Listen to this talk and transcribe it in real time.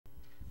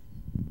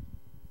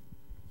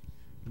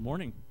Good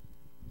morning.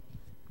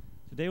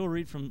 Today we'll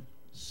read from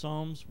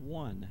Psalms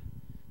 1,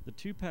 the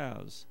two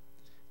paths.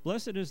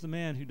 Blessed is the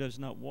man who does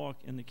not walk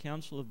in the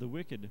counsel of the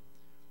wicked,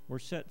 or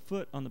set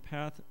foot on the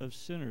path of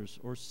sinners,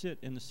 or sit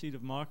in the seat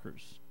of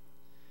mockers.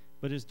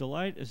 But his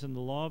delight is in the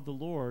law of the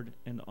Lord,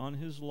 and on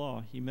his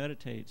law he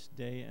meditates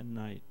day and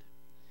night.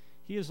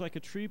 He is like a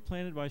tree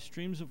planted by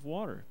streams of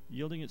water,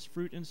 yielding its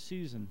fruit in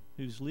season,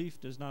 whose leaf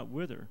does not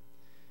wither,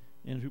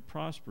 and who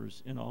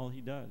prospers in all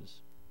he does.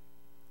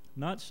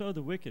 Not so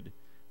the wicked,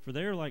 for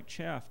they are like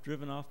chaff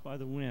driven off by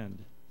the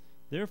wind.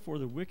 Therefore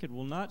the wicked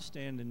will not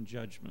stand in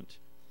judgment,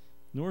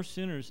 nor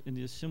sinners in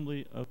the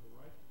assembly of the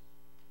righteous.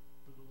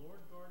 For the Lord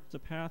guards the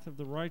path of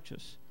the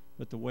righteous,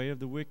 but the way of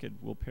the wicked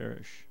will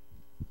perish.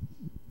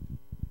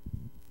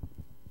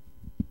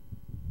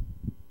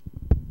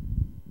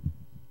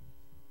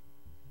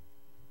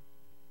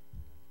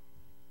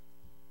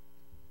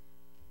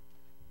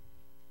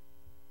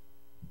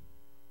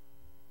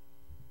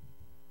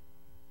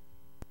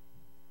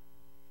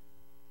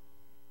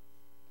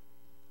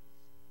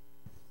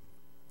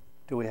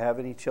 Do we have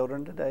any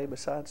children today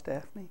besides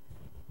Daphne?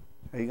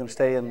 Are you going to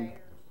stay and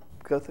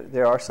go through?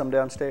 There are some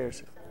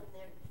downstairs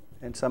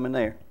and some in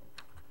there.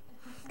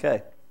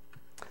 Okay.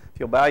 If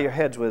you'll bow your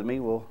heads with me,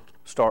 we'll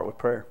start with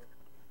prayer.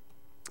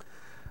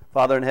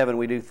 Father in heaven,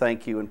 we do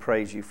thank you and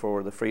praise you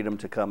for the freedom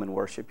to come and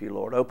worship you,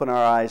 Lord. Open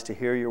our eyes to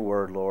hear your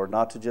word, Lord,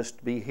 not to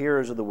just be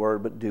hearers of the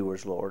word, but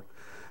doers, Lord.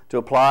 To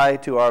apply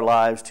to our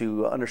lives,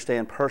 to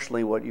understand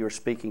personally what you're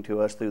speaking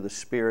to us through the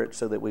Spirit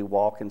so that we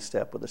walk in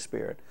step with the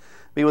Spirit.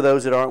 Be with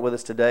those that aren't with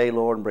us today,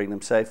 Lord, and bring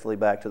them safely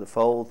back to the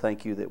fold.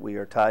 Thank you that we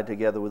are tied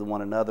together with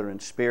one another in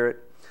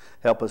spirit.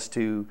 Help us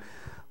to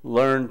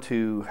learn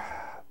to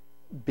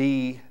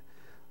be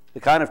the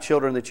kind of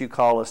children that you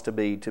call us to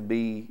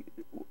be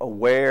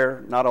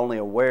aware, not only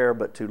aware,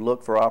 but to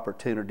look for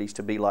opportunities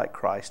to be like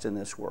Christ in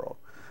this world.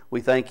 We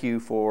thank you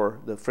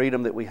for the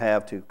freedom that we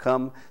have to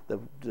come,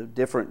 the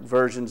different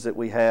versions that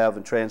we have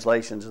and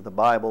translations of the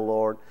Bible,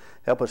 Lord.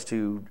 Help us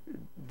to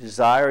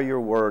desire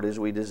your word as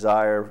we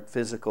desire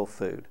physical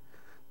food.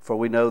 For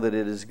we know that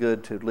it is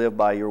good to live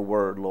by your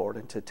word, Lord,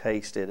 and to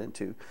taste it and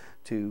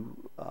to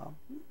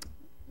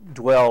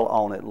dwell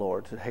on it,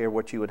 Lord, to hear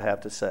what you would have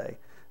to say.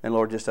 And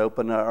Lord, just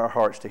open our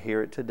hearts to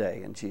hear it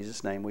today. In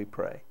Jesus' name we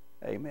pray.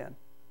 Amen.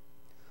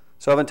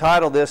 So I've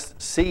entitled this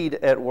Seed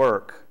at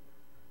Work.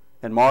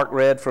 And Mark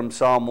read from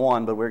Psalm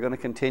 1, but we're going to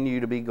continue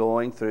to be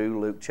going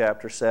through Luke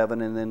chapter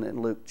 7 and then in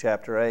Luke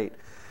chapter 8.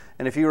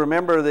 And if you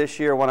remember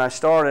this year when I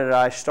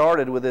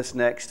started with this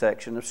next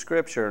section of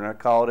Scripture, and I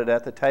called it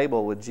At the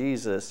Table with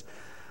Jesus,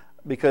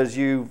 because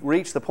you've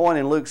reached the point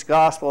in Luke's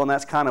Gospel, and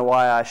that's kind of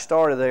why I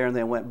started there and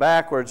then went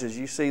backwards, as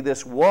you see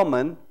this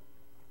woman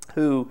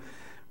who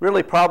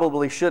really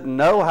probably shouldn't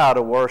know how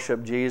to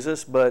worship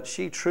Jesus, but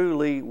she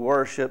truly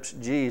worships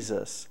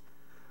Jesus.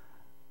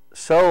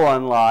 So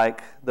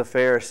unlike the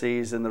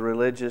Pharisees and the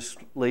religious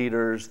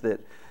leaders that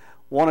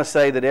want to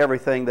say that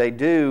everything they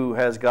do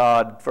has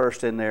God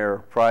first in their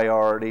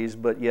priorities,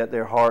 but yet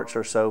their hearts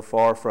are so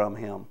far from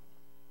Him.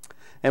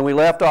 And we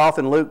left off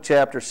in Luke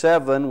chapter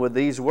 7 with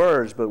these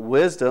words, but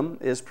wisdom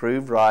is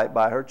proved right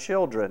by her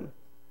children.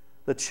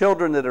 The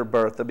children that are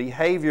birthed, the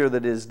behavior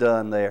that is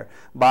done there,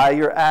 by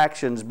your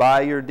actions,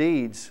 by your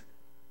deeds.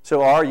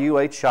 So are you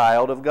a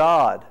child of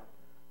God?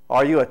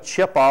 Are you a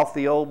chip off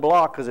the old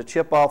block? Because a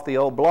chip off the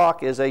old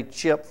block is a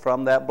chip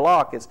from that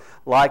block. It's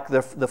like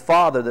the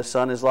Father. The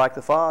Son is like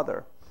the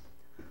Father.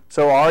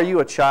 So are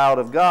you a child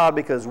of God?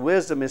 Because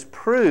wisdom is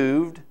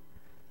proved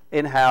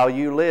in how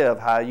you live,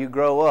 how you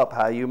grow up,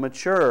 how you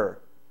mature.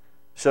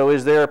 So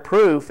is there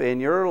proof in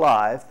your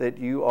life that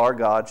you are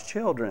God's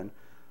children?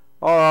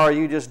 Or are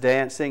you just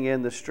dancing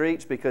in the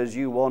streets because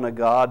you want a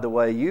God the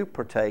way you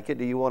partake it?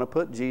 Do you want to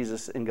put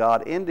Jesus and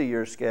God into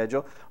your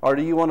schedule? Or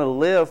do you want to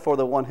live for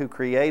the one who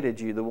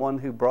created you, the one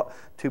who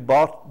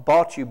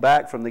bought you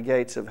back from the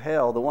gates of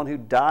hell, the one who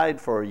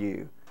died for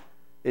you?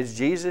 Is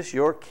Jesus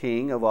your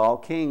King of all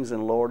kings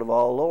and Lord of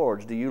all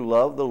lords? Do you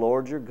love the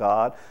Lord your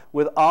God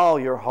with all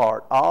your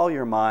heart, all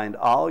your mind,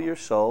 all your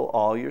soul,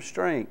 all your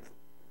strength?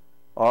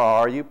 Or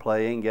are you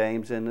playing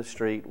games in the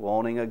street,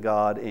 wanting a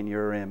God in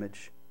your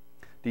image?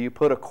 Do you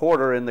put a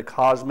quarter in the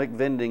cosmic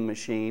vending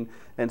machine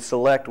and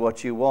select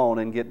what you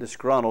want and get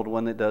disgruntled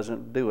when it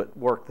doesn't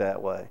work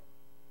that way?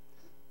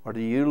 Or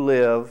do you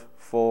live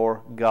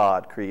for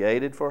God,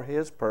 created for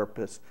His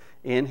purpose,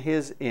 in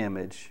His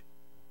image?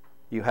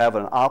 You have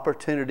an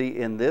opportunity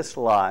in this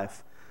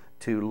life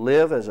to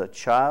live as a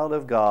child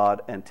of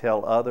God and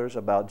tell others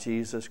about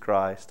Jesus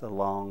Christ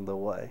along the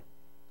way.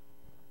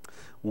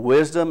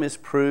 Wisdom is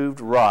proved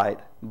right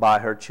by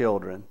her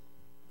children.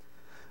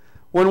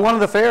 When one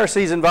of the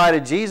Pharisees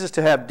invited Jesus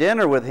to have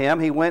dinner with him,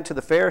 he went to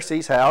the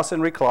Pharisee's house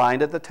and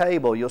reclined at the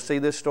table. You'll see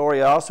this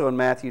story also in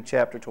Matthew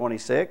chapter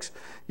 26.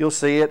 You'll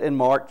see it in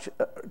Mark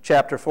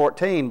chapter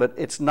 14, but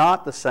it's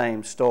not the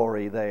same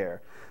story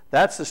there.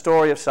 That's the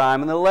story of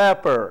Simon the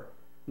leper,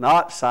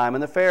 not Simon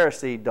the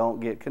Pharisee.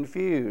 Don't get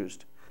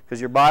confused. because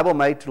your Bible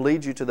may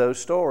lead you to those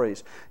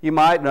stories. You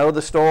might know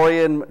the story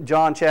in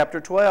John chapter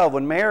 12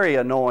 when Mary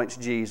anoints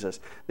Jesus.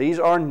 These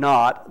are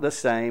not the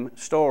same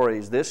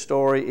stories. This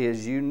story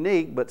is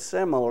unique but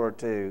similar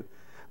to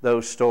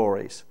those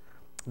stories.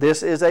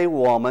 This is a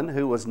woman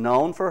who was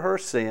known for her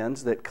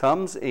sins that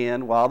comes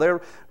in while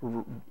they're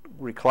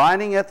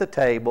reclining at the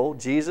table.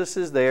 Jesus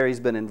is there. He's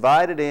been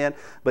invited in,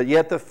 but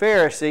yet the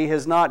Pharisee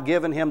has not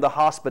given him the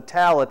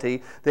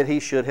hospitality that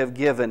he should have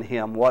given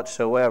him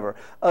whatsoever,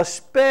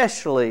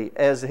 especially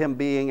as him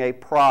being a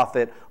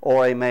prophet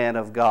or a man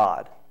of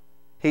God.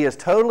 He has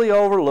totally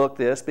overlooked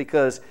this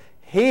because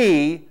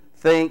he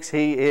thinks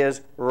he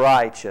is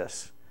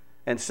righteous,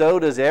 and so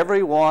does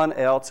everyone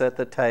else at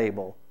the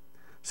table.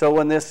 So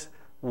when this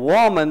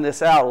woman,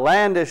 this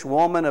outlandish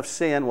woman of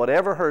sin,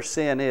 whatever her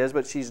sin is,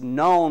 but she's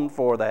known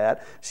for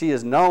that. She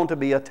is known to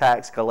be a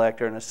tax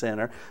collector and a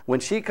sinner.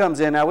 When she comes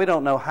in, now we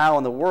don't know how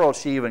in the world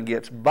she even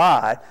gets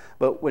by,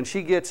 but when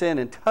she gets in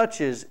and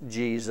touches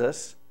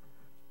Jesus,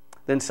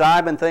 then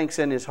Simon thinks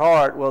in his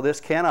heart, well, this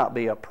cannot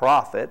be a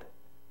prophet,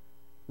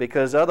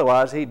 because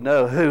otherwise he'd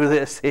know who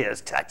this is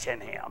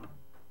touching him.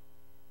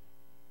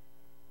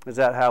 Is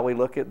that how we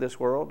look at this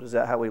world? Is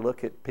that how we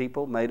look at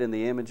people made in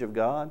the image of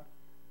God?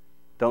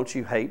 Don't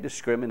you hate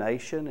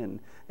discrimination and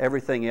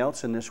everything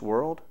else in this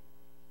world?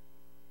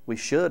 We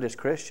should as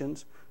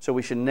Christians, so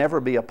we should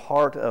never be a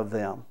part of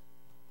them.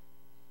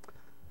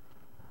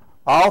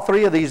 All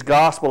three of these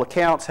gospel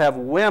accounts have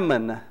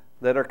women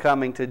that are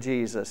coming to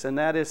Jesus, and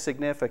that is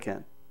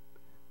significant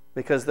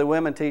because the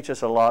women teach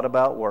us a lot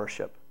about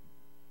worship,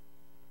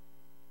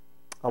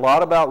 a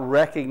lot about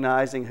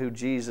recognizing who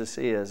Jesus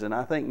is. And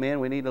I think, men,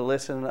 we need to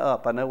listen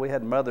up. I know we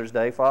had Mother's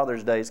Day,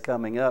 Father's Day is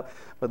coming up,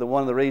 but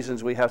one of the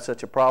reasons we have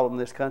such a problem in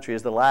this country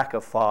is the lack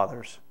of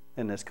fathers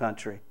in this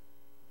country.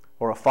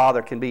 Or a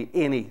father can be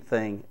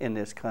anything in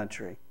this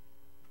country.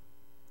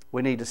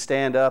 We need to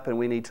stand up and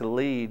we need to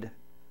lead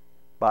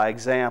by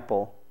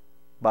example,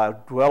 by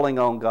dwelling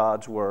on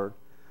God's Word,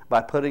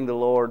 by putting the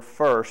Lord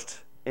first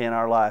in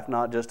our life,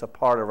 not just a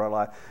part of our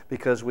life,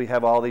 because we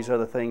have all these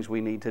other things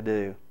we need to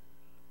do.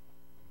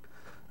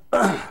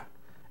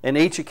 In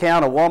each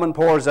account, a woman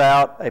pours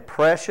out a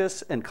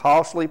precious and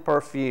costly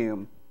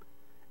perfume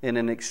in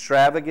an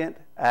extravagant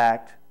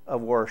act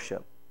of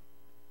worship.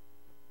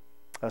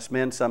 Us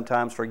men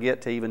sometimes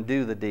forget to even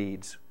do the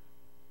deeds.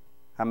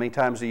 How many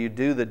times do you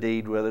do the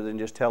deed rather than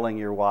just telling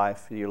your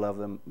wife you love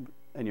them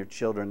and your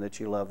children that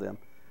you love them?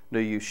 Do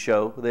you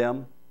show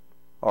them?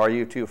 Or are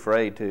you too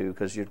afraid to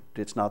because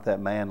it's not that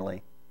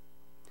manly?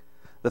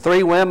 The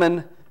three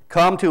women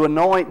come to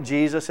anoint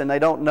Jesus, and they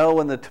don't know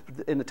in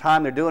the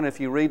time they're doing it, if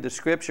you read the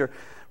Scripture,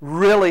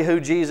 really who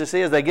Jesus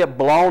is. They get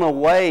blown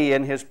away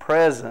in His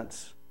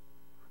presence.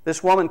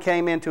 This woman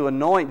came in to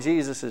anoint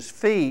Jesus'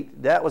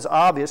 feet. That was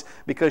obvious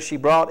because she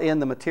brought in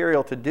the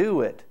material to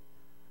do it.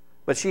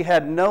 But she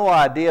had no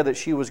idea that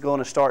she was going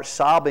to start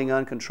sobbing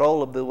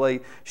uncontrollably the way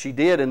she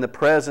did in the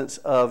presence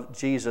of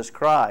Jesus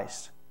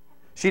Christ.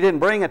 She didn't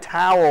bring a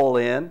towel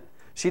in.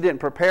 She didn't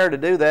prepare to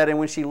do that. And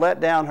when she let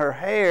down her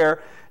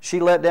hair, she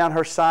let down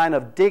her sign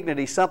of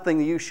dignity, something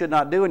that you should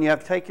not do. And you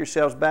have to take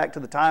yourselves back to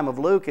the time of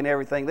Luke and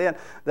everything then.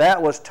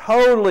 That was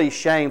totally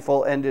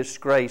shameful and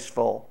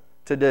disgraceful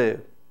to do.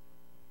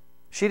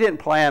 She didn't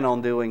plan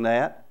on doing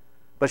that,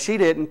 but she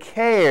didn't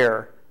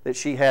care that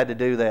she had to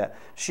do that.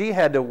 She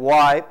had to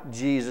wipe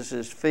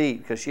Jesus'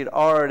 feet because she had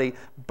already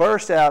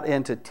burst out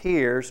into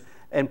tears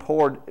and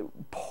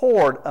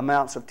poured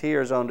amounts of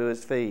tears onto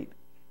His feet.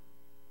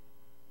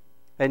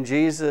 And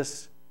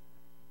Jesus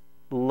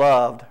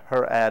loved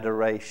her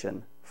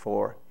adoration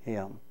for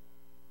Him.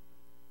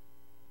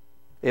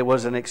 It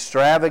was an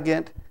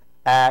extravagant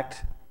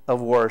act of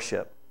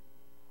worship.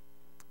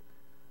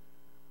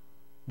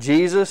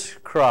 Jesus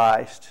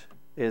Christ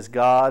is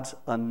God's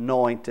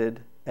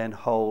anointed and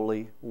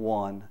holy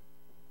one,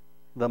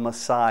 the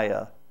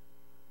Messiah,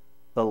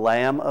 the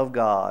Lamb of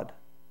God,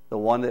 the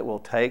one that will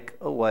take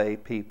away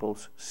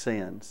people's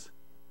sins.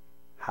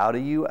 How do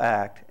you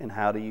act and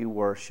how do you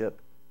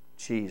worship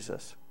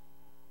Jesus?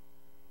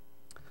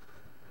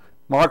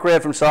 Mark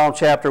read from Psalm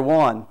chapter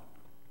 1.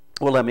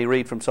 Well, let me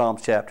read from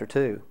Psalms chapter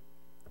 2.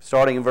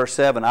 Starting in verse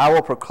 7. I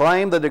will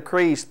proclaim the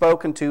decree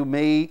spoken to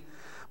me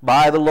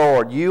by the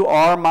Lord. You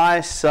are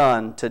my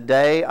son.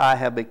 Today I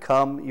have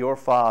become your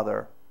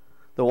father.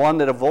 The one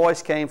that a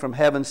voice came from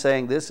heaven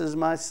saying, this is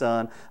my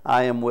son,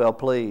 I am well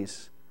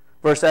pleased.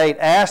 Verse 8,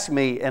 ask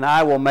me, and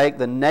I will make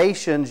the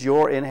nations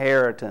your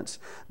inheritance,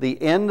 the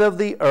end of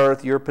the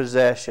earth your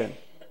possession.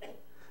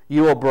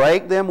 You will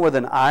break them with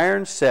an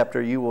iron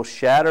scepter. You will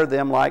shatter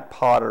them like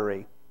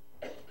pottery.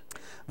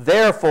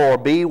 Therefore,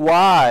 be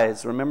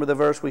wise. Remember the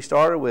verse we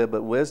started with,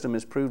 but wisdom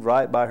is proved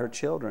right by her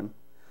children.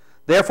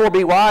 Therefore,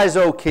 be wise,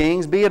 O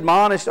kings. Be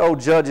admonished, O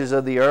judges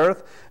of the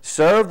earth.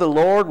 Serve the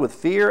Lord with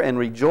fear and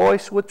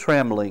rejoice with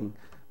trembling.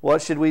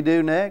 What should we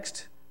do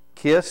next?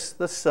 Kiss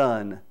the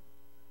Son,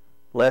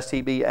 lest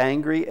He be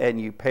angry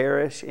and you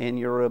perish in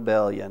your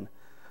rebellion,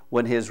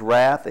 when His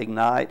wrath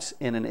ignites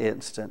in an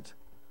instant.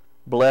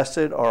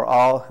 Blessed are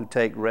all who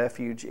take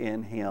refuge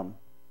in Him.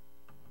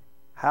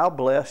 how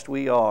blessed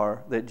we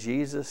are that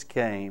Jesus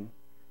came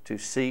to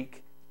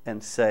seek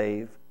and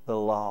save the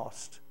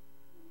lost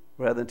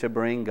rather than to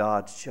bring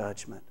God's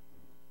judgment.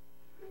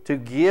 To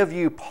give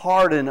you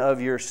pardon of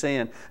your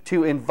sin,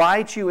 to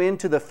invite you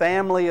into the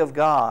family of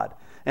God.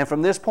 And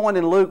from this point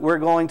in Luke, we're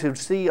going to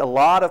see a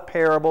lot of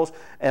parables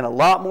and a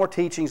lot more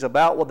teachings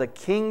about what the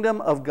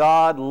kingdom of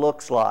God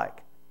looks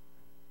like.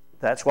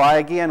 That's why,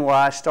 again,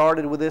 why I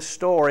started with this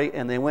story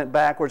and then went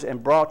backwards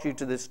and brought you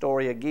to this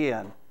story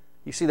again.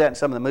 You see that in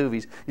some of the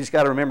movies. You just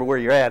got to remember where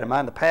you're at. Am I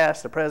in the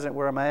past, the present,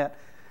 where I'm at?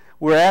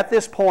 We're at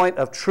this point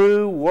of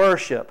true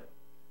worship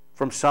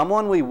from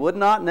someone we would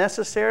not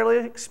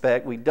necessarily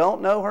expect. We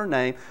don't know her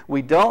name.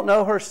 We don't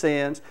know her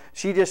sins.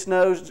 We just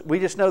know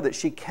that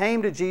she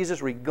came to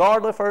Jesus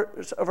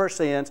regardless of her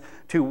sins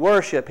to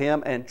worship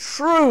Him, and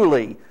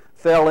truly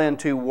fell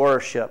into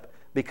worship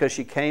because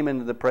she came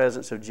into the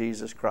presence of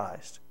Jesus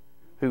Christ,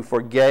 who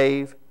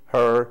forgave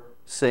her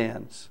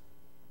sins.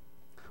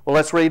 Well,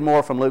 let's read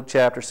more from Luke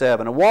chapter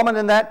 7. A woman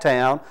in that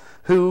town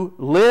who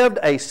lived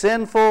a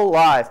sinful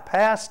life,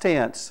 past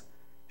tense.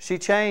 She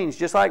changed,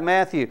 just like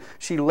Matthew.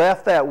 She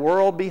left that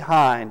world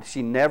behind.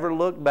 She never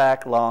looked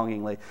back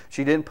longingly.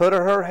 She didn't put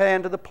her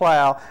hand to the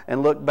plow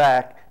and look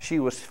back. She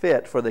was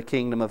fit for the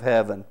kingdom of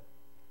heaven.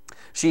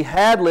 She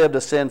had lived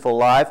a sinful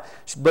life,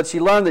 but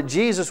she learned that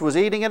Jesus was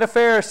eating at a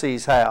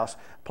Pharisee's house,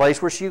 a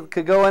place where she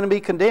could go in and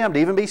be condemned,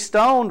 even be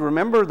stoned.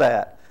 Remember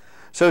that.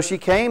 So she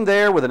came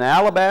there with an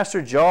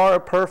alabaster jar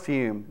of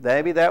perfume.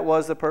 Maybe that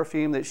was the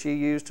perfume that she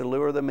used to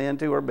lure the men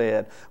to her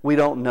bed. We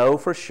don't know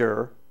for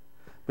sure.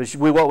 But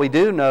what we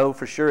do know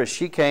for sure is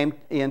she came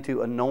in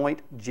to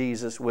anoint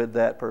Jesus with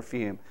that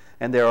perfume.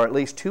 And there are at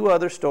least 2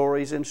 other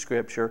stories in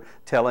Scripture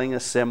telling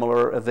us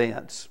similar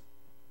events.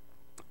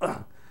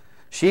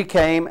 She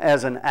came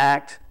as an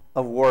act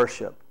of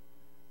worship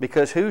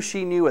because who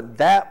she knew at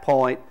that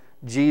point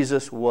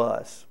Jesus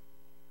was.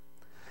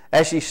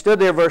 As she stood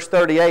there, verse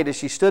 38, as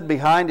she stood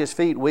behind His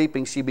feet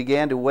weeping, she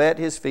began to wet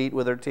His feet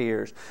with her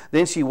tears.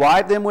 Then she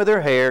wiped them with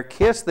her hair,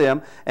 kissed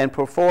them, and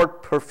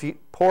poured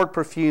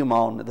perfume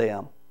on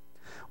them.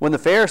 When the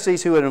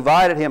Pharisees who had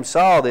invited Him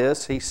saw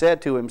this, he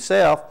said to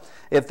himself,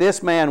 if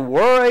this man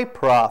were a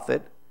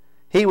prophet,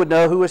 he would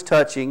know who was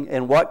touching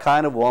and what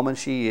kind of woman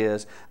she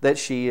is, that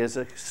she is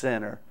a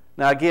sinner.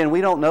 Now again,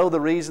 we don't know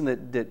the reason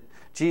that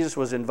Jesus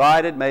was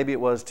invited. Maybe it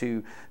was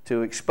to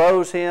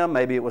expose Him.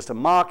 Maybe it was to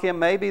mock Him.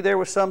 Maybe there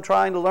was some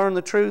trying to learn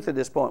the truth at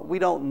this point. We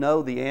don't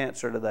know the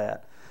answer to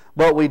that.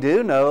 But we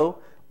do know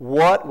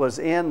what was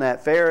in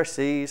that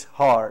Pharisee's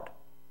heart.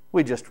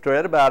 We just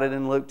read about it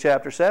in Luke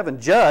chapter 7.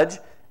 Judge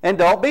and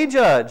don't be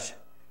judged.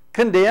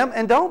 Condemn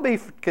and don't be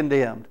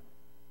condemned.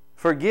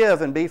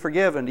 Forgive and be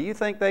forgiven. Do you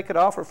think they could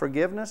offer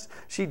forgiveness?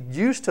 She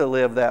used to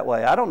live that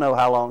way. I don't know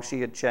how long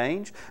she had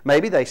changed.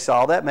 Maybe they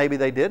saw that. Maybe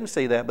they didn't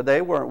see that. But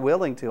they weren't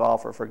willing to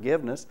offer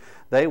forgiveness.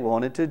 They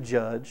wanted to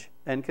judge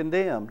and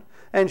condemn.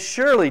 And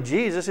surely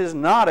Jesus is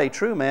not a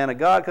true man of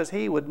God because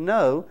He would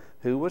know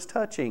who was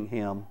touching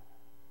Him.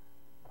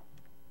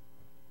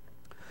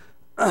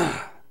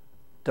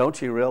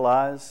 Don't you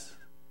realize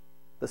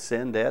the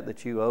sin debt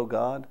that you owe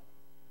God?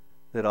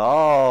 That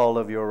all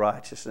of your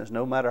righteousness,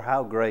 no matter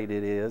how great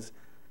it is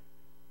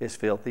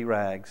filthy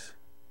rags.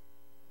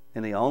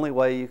 And the only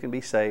way you can be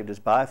saved is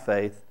by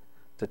faith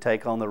to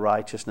take on the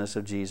righteousness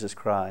of Jesus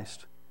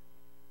Christ,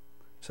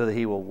 so that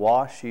He will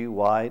wash you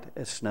white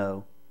as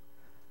snow,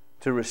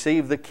 to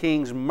receive the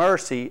King's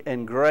mercy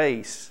and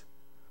grace,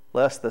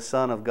 lest the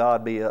Son of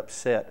God be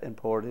upset and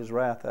poured His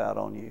wrath out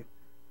on you.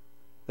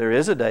 There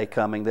is a day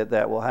coming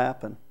that will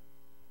happen.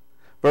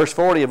 Verse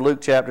 40 of Luke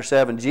chapter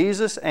 7,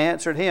 Jesus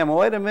answered him.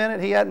 Wait a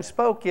minute, He hadn't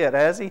spoke yet,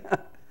 has He?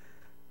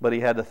 But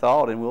He had the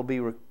thought, and will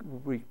be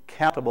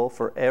accountable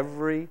for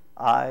every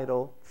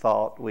idle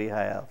thought we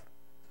have.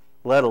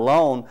 Let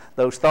alone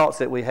those thoughts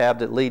that we have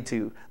that lead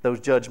to those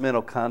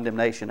judgmental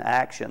condemnation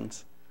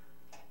actions.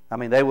 I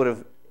mean, they would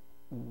have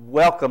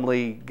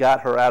welcomely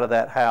got her out of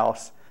that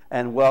house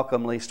and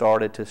welcomely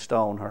started to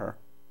stone her.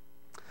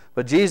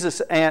 But Jesus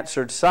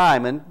answered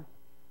Simon,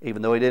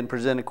 even though He didn't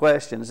present a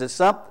question, He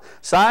says,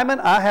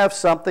 Simon, I have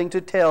something to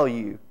tell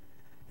you.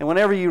 And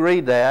whenever you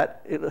read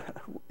that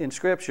in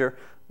Scripture,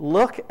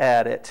 look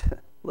at it.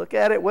 Look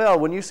at it well.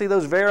 When you see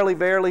those verily,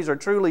 verilies or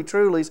truly,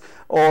 trulies,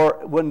 or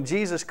when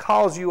Jesus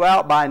calls you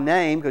out by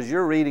name, because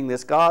you're reading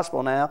this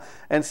gospel now,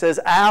 and says,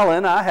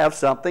 Alan, I have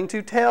something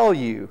to tell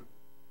you.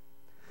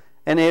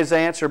 And his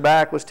answer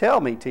back was,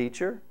 tell me,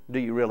 teacher. Do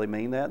you really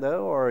mean that,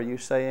 though? Or are you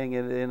saying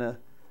it in a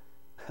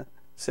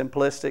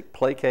simplistic,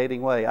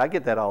 placating way? I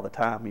get that all the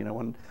time. You know,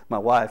 when my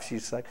wife,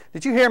 she's like,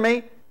 did you hear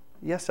me?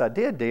 Yes, I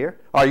did, dear.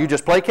 Are you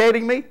just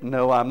placating me?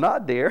 No, I'm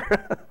not, dear.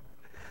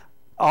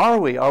 Are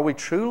we? Are we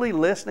truly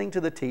listening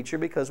to the teacher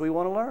because we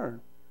want to learn?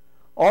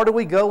 Or do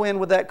we go in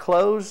with that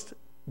closed,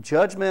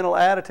 judgmental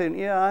attitude?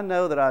 Yeah, I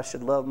know that I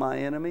should love my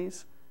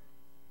enemies,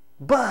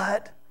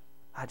 but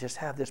I just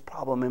have this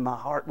problem in my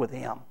heart with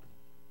Him.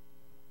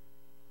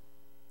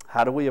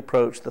 How do we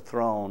approach the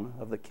throne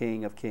of the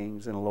King of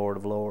Kings and Lord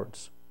of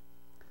Lords?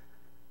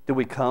 Do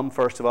we come,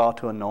 first of all,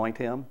 to anoint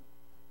Him?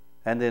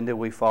 And then do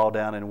we fall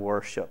down and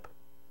worship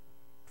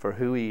for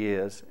who He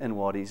is and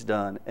what He's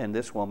done? And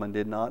this woman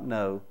did not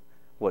know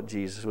what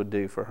Jesus would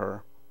do for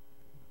her.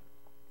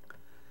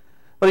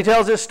 But He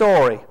tells this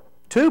story.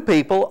 Two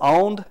people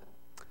owed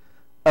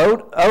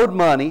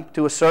money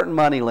to a certain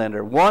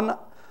moneylender. One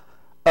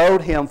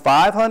owed him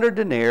 500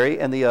 denarii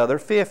and the other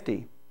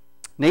 50.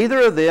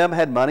 Neither of them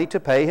had money to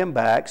pay him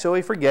back, so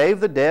he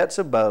forgave the debts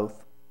of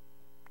both.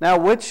 Now,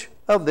 which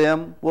of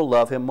them will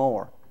love him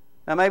more?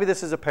 Now, maybe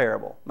this is a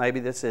parable.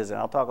 Maybe this isn't.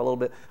 I'll talk a little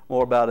bit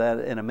more about that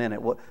in a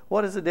minute.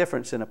 What is the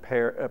difference in a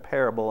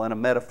parable and a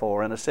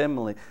metaphor and a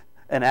simile,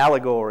 an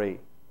allegory?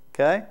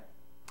 Okay?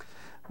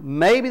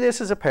 Maybe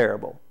this is a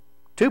parable.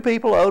 Two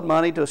people owed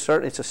money to a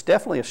certain... It's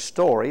definitely a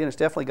story, and it's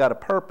definitely got a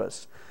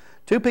purpose.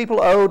 Two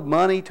people owed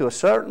money to a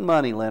certain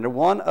moneylender.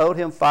 One owed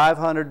him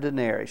 500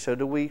 denarii. So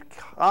do we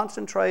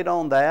concentrate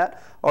on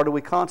that, or do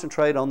we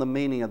concentrate on the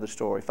meaning of the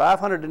story?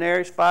 500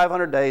 denarii is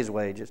 500 days'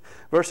 wages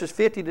versus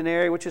 50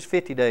 denarii, which is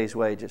 50 days'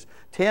 wages.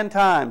 10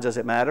 times, does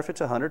it matter if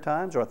it's 100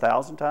 times or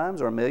 1,000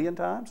 times or 1,000,000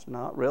 times?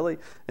 Not really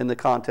in the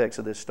context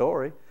of this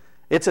story.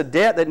 It's a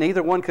debt that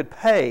neither one could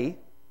pay,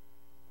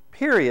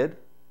 period,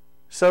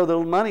 so the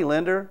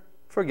moneylender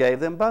forgave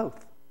them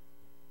both.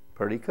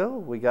 Pretty cool.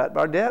 We got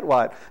our debt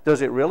wiped.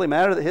 Does it really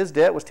matter that his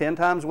debt was 10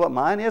 times what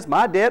mine is?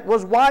 My debt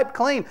was wiped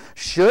clean.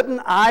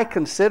 Shouldn't I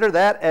consider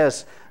that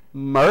as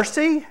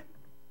mercy?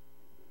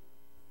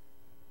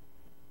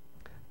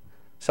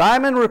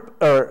 Neither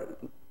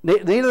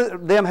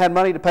of them had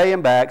money to pay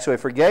him back, so he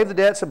forgave the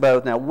debts of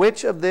both. Now,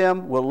 which of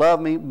them will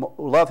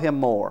love him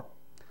more?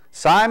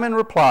 Simon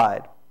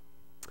replied,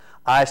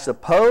 I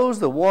suppose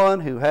the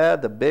one who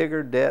had the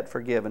bigger debt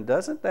forgiven.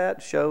 Doesn't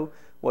that show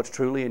what's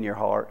truly in your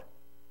heart?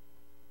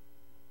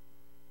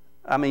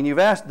 I mean,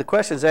 the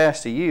question's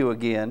asked to you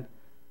again,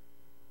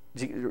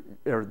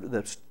 or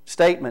the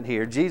statement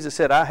here. Jesus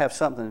said, I have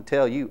something to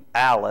tell you,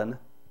 Alan.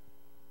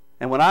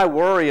 And when I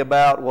worry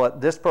about what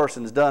this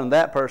person's done,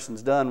 that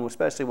person's done,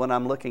 especially when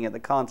I'm looking at the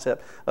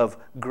concept of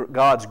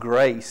God's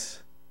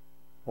grace,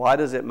 why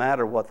does it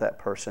matter what that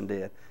person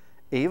did?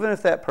 Even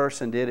if that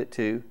person did it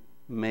to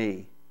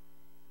me.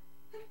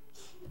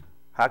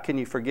 How can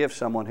you forgive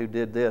someone who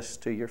did this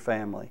to your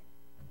family,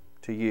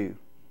 to you?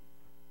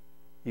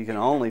 You can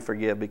only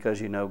forgive because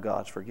you know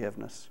God's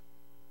forgiveness.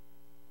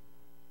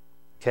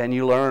 Can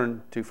you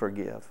learn to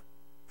forgive?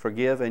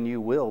 Forgive and you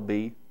will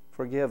be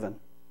forgiven.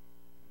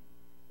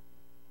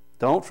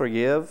 Don't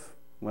forgive,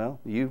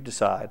 well, you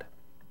decide.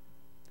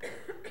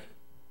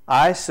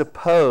 I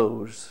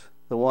suppose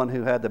the one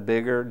who had the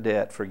bigger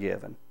debt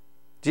forgiven.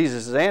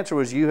 Jesus' answer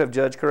was, you have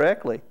judged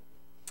correctly.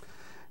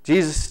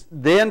 Jesus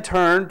then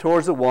turned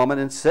towards the woman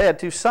and said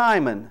to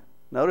Simon,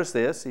 notice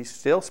this, he's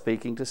still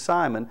speaking to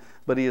Simon,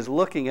 but he is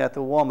looking at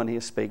the woman. He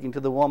is speaking to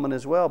the woman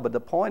as well. But the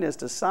point is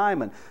to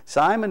Simon.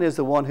 Simon is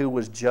the one who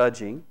was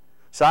judging.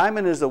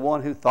 Simon is the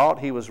one who thought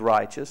he was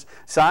righteous.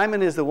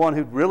 Simon is the one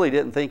who really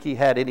didn't think he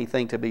had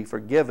anything to be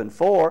forgiven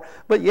for,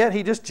 but yet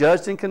he just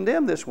judged and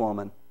condemned this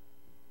woman.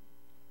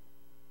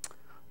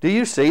 Do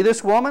you see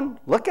this woman?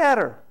 Look at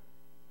her.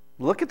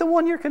 Look at the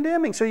one you're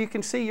condemning so you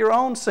can see your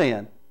own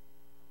sin.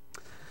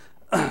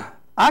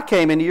 I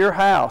came into your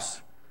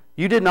house.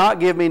 You did not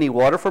give me any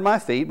water for my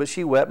feet, but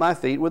she wet my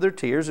feet with her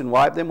tears and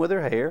wiped them with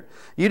her hair.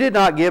 You did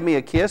not give me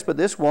a kiss, but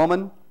this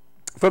woman,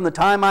 from the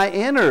time I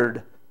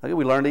entered,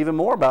 we learned even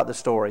more about the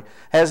story,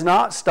 has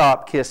not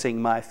stopped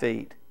kissing my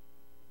feet.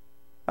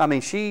 I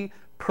mean, she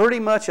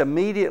pretty much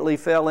immediately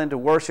fell into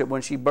worship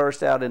when she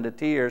burst out into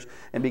tears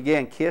and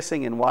began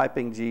kissing and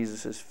wiping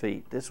Jesus'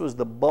 feet. This was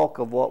the bulk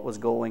of what was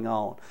going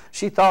on.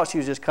 She thought she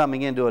was just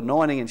coming into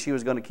anointing and she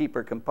was going to keep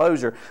her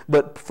composure,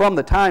 but from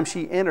the time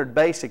she entered,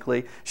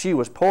 basically, she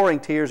was pouring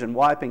tears and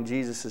wiping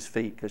Jesus'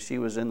 feet because she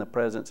was in the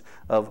presence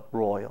of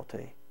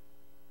royalty.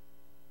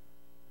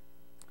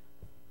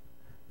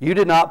 You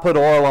did not put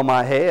oil on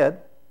my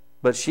head,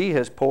 but she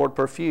has poured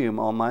perfume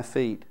on my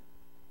feet.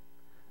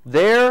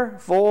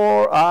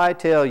 Therefore, I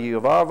tell you,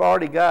 if I've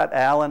already got,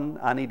 Alan,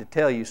 I need to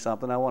tell you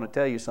something. I want to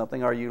tell you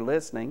something. Are you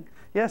listening?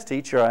 Yes,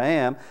 teacher, I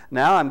am.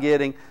 Now I'm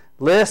getting,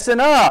 listen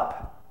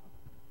up.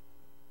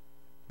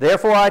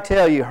 Therefore, I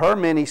tell you, her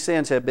many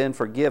sins have been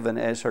forgiven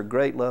as her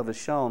great love is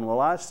shown. Well,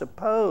 I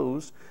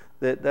suppose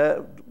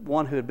that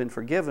one who had been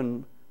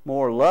forgiven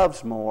more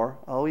loves more.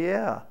 Oh,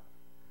 yeah.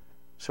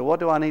 So what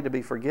do I need to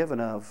be forgiven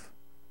of?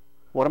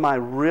 What am I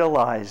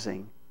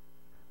realizing?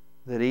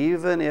 That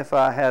even if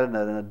I had an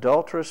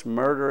adulterous,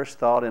 murderous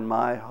thought in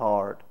my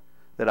heart,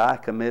 that I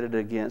committed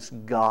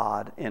against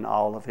God in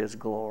all of His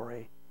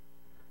glory.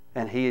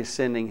 And He is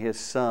sending His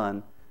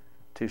Son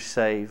to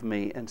save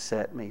me and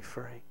set me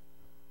free.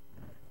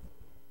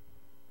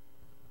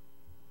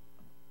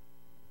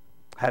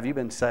 Have you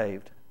been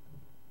saved?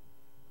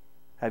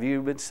 Have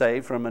you been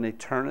saved from an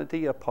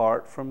eternity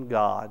apart from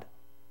God?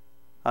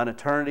 An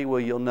eternity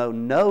where you'll know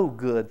no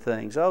good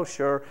things. Oh,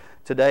 sure,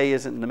 today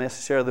isn't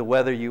necessarily the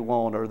weather you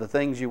want or the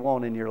things you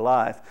want in your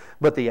life.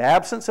 But the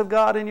absence of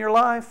God in your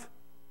life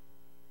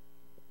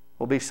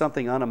will be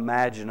something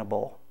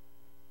unimaginable.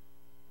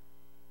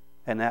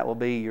 And that will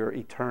be your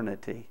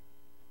eternity.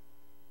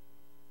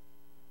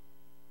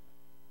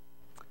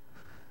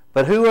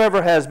 But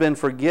whoever has been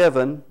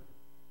forgiven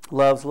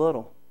loves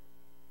little.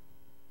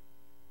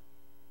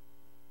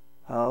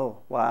 Oh,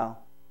 wow.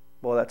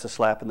 Boy, that's a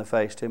slap in the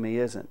face to me,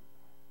 isn't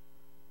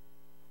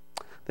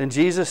it? Then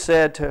Jesus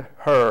said to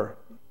her,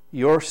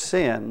 "Your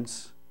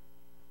sins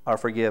are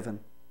forgiven."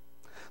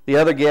 The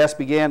other guests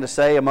began to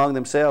say among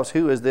themselves,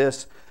 "Who is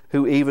this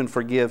who even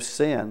forgives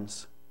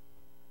sins?"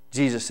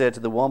 Jesus said to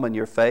the woman,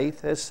 "Your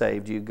faith has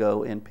saved you.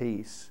 Go in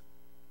peace."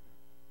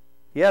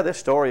 Yeah, this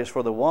story is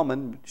for the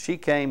woman. She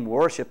came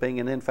worshiping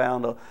and then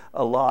found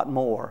a lot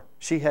more.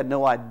 She had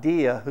no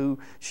idea who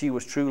she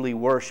was truly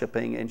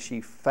worshiping, and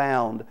she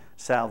found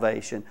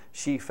salvation.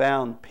 She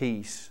found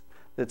peace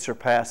that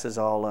surpasses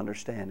all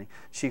understanding.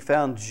 She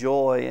found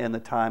joy in the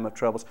time of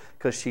troubles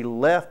because she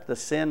left the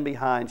sin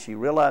behind. She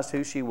realized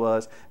who she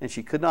was, and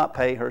she could not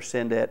pay her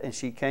sin debt, and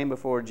she came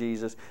before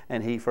Jesus,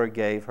 and He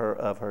forgave her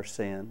of her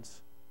sins.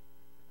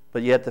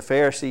 But yet the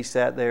Pharisees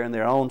sat there in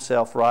their own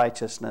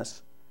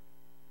self-righteousness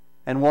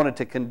and wanted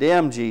to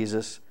condemn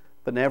Jesus,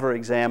 but never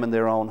examined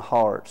their own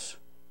hearts.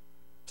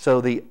 So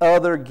the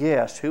other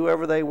guests,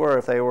 whoever they were,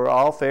 if they were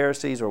all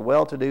Pharisees or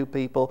well-to-do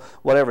people,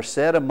 whatever,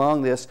 said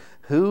among this,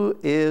 "Who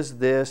is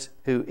this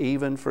who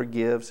even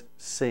forgives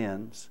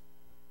sins?"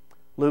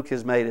 Luke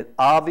has made it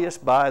obvious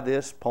by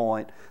this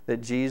point that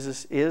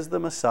Jesus is the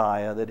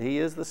Messiah, that He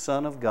is the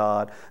Son of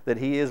God, that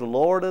He is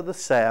Lord of the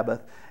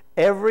Sabbath.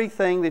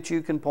 Everything that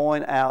you can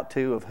point out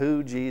to of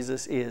who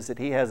Jesus is, that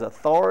He has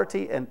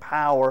authority and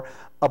power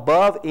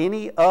above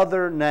any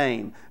other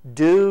name.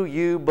 Do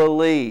you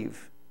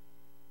believe?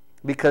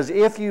 Because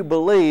if you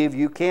believe,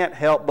 you can't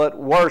help but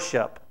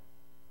worship.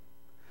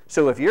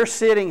 So if you're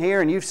sitting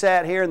here and you've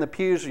sat here in the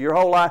pews your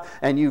whole life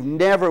and you've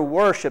never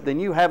worshiped, then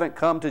you haven't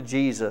come to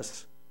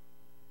Jesus.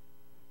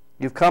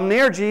 You've come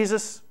near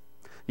Jesus.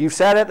 You've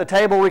sat at the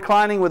table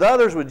reclining with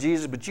others with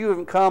Jesus, but you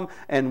haven't come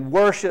and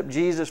worshiped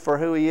Jesus for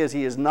who He is.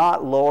 He is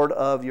not Lord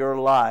of your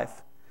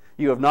life.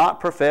 You have not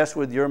professed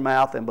with your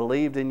mouth and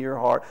believed in your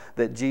heart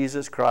that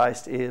Jesus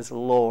Christ is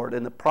Lord.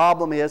 And the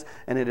problem is,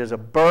 and it is a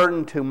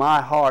burden to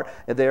my heart,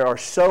 that there are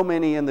so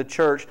many in the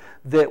church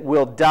that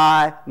will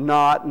die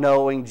not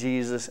knowing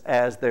Jesus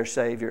as their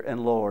Savior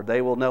and Lord.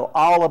 They will know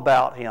all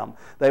about Him.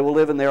 They will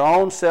live in their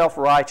own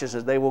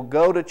self-righteousness. They will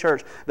go to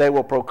church. They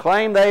will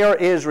proclaim they are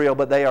Israel,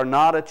 but they are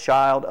not a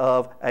child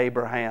of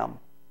Abraham.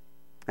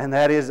 And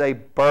that is a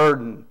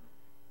burden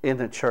in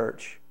the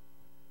church.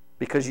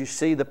 Because you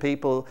see the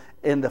people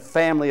in the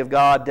family of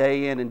God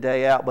day in and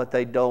day out, but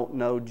they don't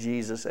know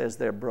Jesus as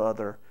their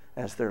brother,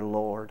 as their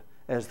Lord,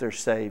 as their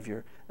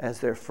Savior, as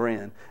their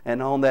friend.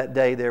 And on that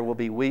day there will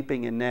be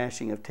weeping and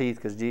gnashing of teeth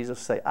because Jesus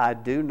will say, "I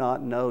do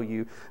not know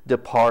you,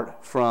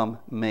 depart from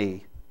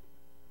me."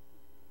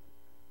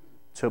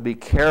 So be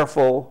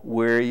careful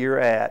where you're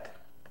at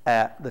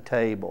the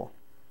table.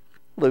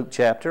 Luke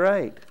chapter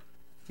 8.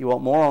 You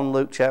want more on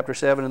Luke chapter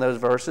 7 and those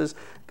verses?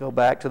 Go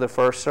back to the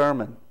first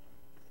sermon.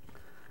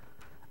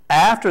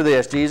 After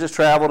this, Jesus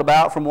traveled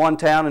about from one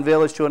town and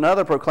village to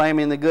another,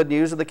 proclaiming the good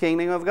news of the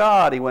kingdom of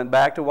God. He went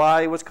back to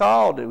why He was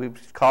called. He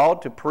was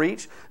called to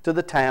preach to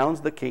the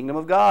towns the kingdom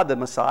of God. The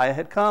Messiah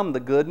had come,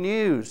 the good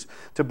news,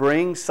 to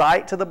bring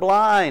sight to the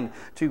blind,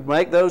 to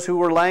make those who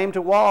were lame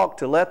to walk,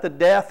 to let the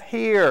deaf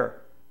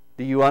hear.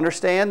 Do you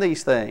understand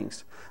these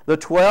things? The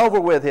 12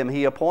 were with Him.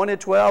 He appointed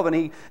 12,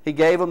 and he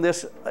gave them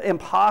this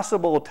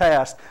impossible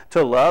task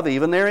to love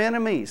even their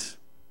enemies.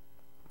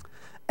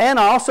 And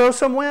also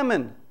some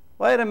women.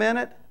 Wait a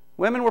minute.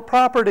 Women were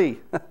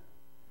property.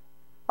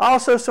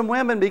 Also some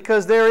women,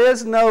 because there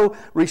is no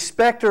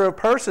respecter of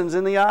persons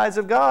in the eyes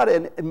of God.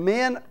 And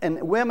men and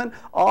women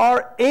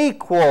are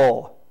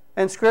equal.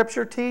 And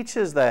Scripture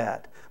teaches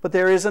that. But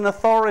there is an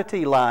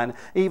authority line.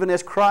 Even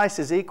as Christ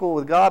is equal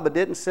with God, but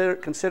didn't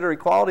consider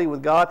equality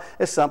with God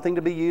as something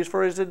to be used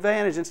for His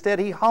advantage. Instead,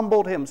 He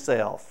humbled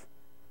Himself.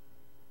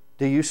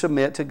 Do you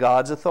submit to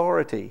God's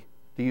authority?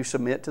 Do you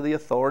submit to the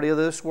authority of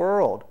this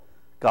world?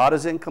 God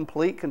is in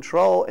complete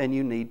control, and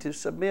you need to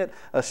submit,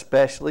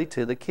 especially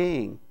to the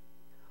King.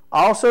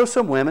 Also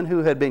some women who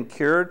had been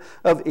cured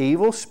of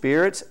evil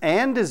spirits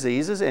and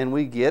diseases, and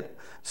we get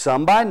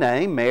some by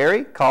name: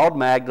 Mary, called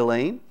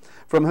Magdalene,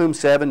 from whom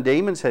 7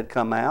 demons had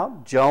come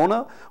out;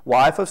 Jonah,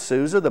 wife of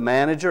Susa, the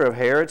manager of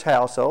Herod's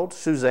household;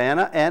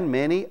 Susanna, and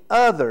many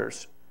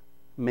others.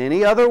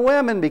 Many other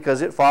women,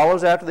 because it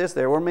follows after this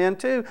there were men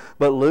too.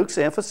 But Luke's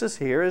emphasis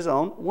here is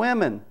on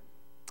women.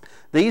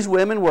 These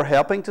women were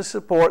helping to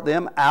support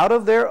them out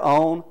of their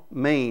own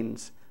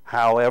means,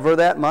 however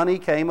that money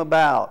came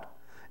about.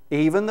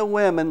 Even the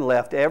women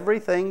left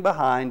everything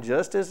behind,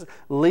 just as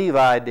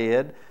Levi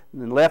did,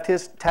 and left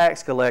his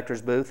tax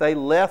collector's booth. They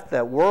left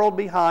that world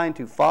behind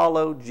to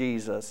follow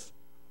Jesus.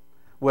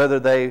 Whether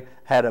they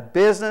had a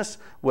business,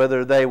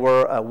 whether they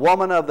were a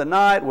woman of the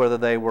night, whether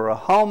they were a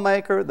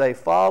homemaker, they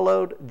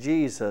followed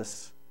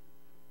Jesus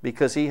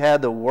because He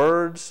had the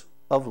words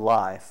of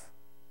life.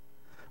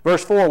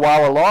 Verse 4,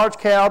 while a large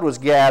crowd was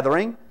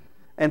gathering,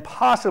 and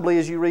possibly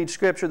as you read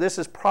Scripture, this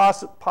is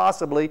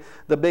possibly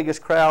the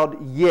biggest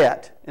crowd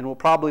yet, and will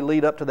probably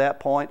lead up to that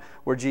point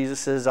where Jesus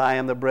says, "I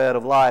am the bread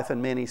of life,"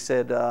 and many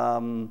said,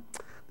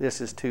 this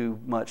is too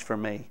much for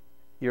me.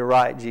 You're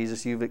right,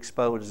 Jesus, you've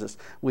exposed us.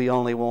 We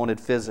only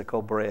wanted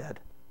physical bread.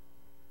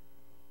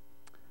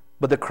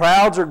 But the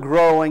crowds are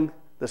growing.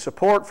 The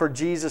support for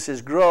Jesus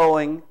is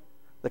growing.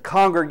 The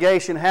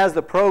congregation has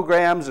the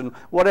programs and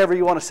whatever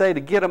you want to say to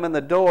get them in the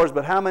doors,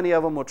 but how many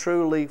of them will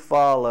truly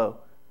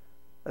follow?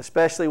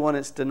 Especially when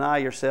it's deny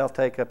yourself,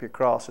 take up your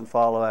cross and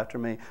follow after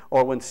me,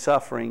 or when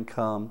suffering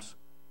comes.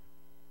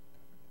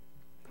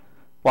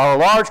 While a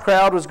large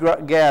crowd was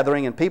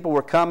gathering and people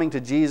were coming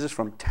to Jesus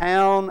from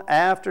town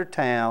after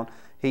town,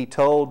 he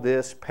told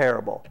this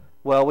parable.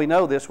 Well, we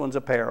know this one's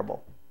a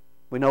parable.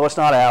 We know it's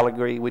not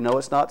allegory. We know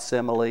it's not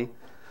simile.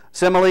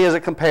 Simile is a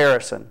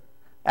comparison.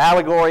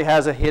 Allegory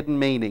has a hidden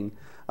meaning.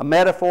 A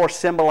metaphor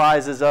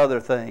symbolizes other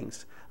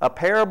things. A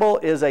parable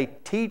is a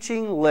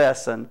teaching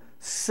lesson,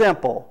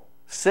 simple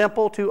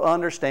to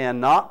understand,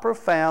 not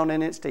profound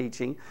in its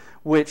teaching,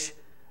 which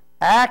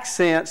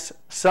accents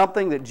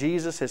something that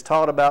Jesus has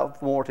taught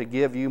about more to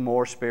give you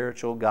more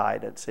spiritual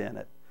guidance in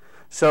it.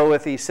 So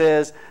if he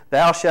says,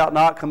 thou shalt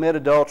not commit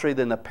adultery,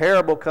 then the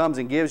parable comes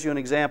and gives you an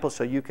example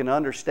so you can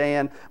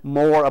understand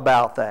more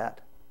about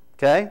that.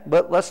 Okay?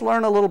 But let's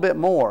learn a little bit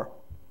more.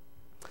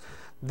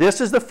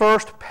 This is the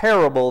first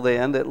parable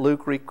then that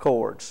Luke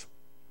records.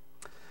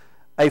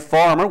 A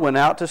farmer went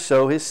out to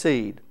sow his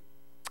seed.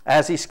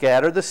 As he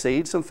scattered the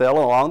seed, some fell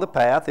along the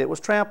path. It was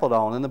trampled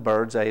on, and the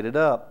birds ate it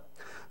up.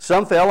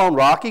 Some fell on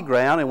rocky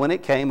ground, and when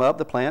it came up,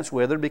 the plants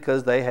withered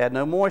because they had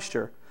no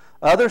moisture.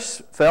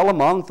 Others fell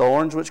among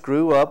thorns, which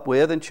grew up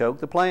with and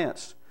choked the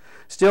plants.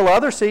 Still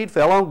other seed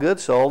fell on good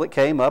soil that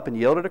came up and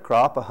yielded a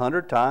crop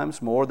 100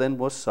 times more than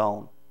was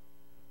sown.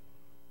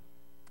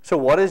 So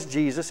what is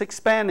Jesus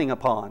expanding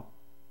upon?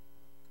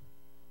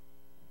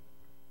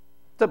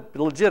 It's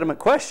a legitimate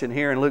question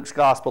here in Luke's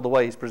gospel, the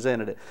way he's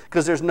presented it.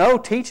 Because there's no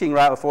teaching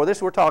right before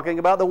this. We're talking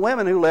about the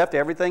women who left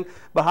everything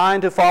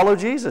behind to follow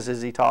Jesus.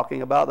 Is he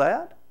talking about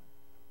that?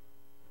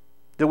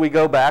 Do we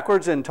go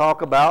backwards and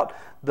talk about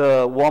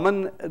the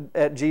woman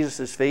at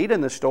Jesus' feet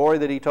and the story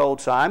that he told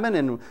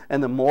Simon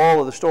and the moral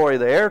of the story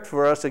there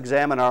for us to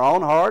examine our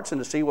own hearts and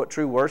to see what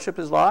true worship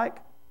is like?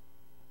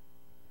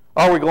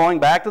 Are we going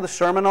back to the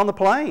Sermon on the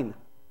Plain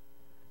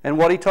and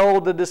what he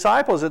told the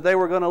disciples that they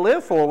were going to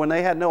live for when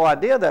they had no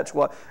idea that's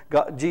what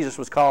Jesus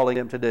was calling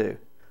them to do?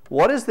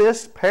 What is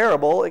this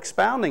parable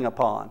expounding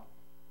upon?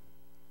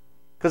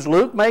 Because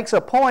Luke makes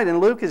a point, and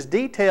Luke is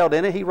detailed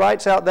in it. He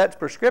writes out that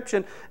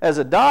prescription as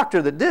a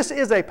doctor that this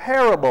is a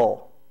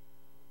parable.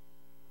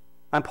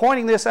 I'm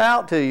pointing this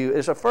out to you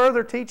as a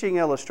further teaching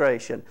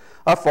illustration.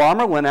 A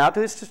farmer went out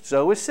to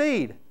sow his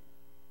seed.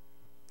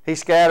 He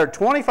scattered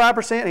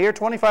 25% here,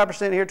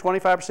 25% here,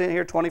 25%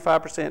 here,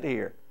 25%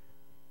 here.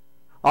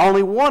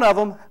 Only one of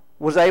them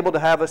was able to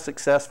have a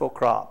successful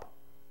crop.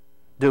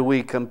 Do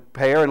we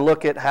compare and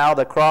look at how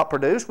the crop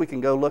produced? We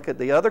can go look at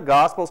the other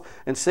Gospels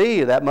and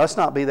see that must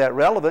not be that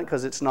relevant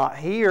because it's not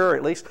here, or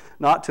at least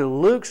not to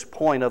Luke's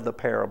point of the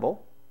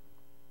parable.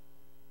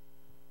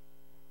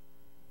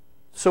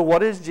 So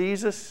what is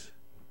Jesus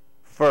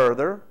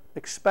further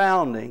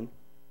expounding,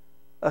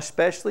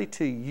 especially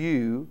to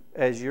you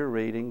as you're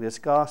reading this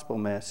gospel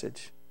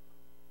message?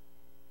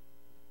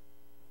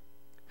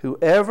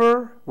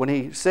 Whoever, when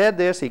he said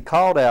this, he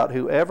called out,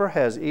 whoever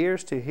has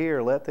ears to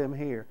hear, let them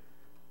hear.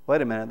 Wait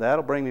a minute,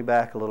 that'll bring me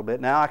back a little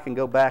bit. Now I can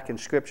go back in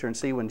Scripture and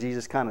see when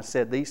Jesus kind of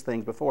said these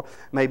things before.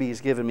 Maybe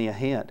he's given me a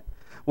hint.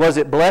 Was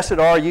it, blessed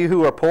are you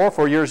who are poor,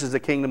 for yours is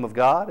the kingdom of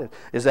God?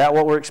 Is that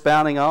what we're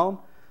expounding on?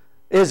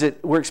 Is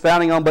it, we're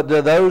expounding on, but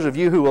to those of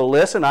you who will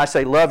listen, I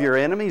say, love your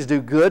enemies, do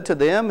good to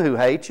them who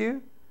hate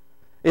you?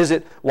 Is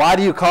it, why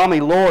do you call me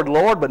Lord,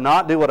 Lord, but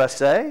not do what I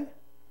say?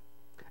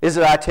 Is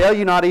it, I tell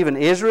you, not even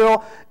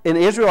Israel? In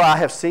Israel I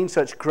have seen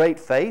such great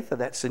faith of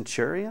that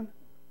centurion.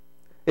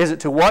 Is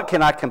it, to what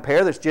can I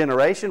compare this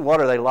generation?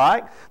 What are they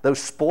like? Those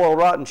spoiled,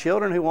 rotten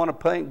children who want to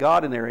paint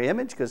God in their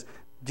image because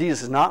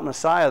Jesus is not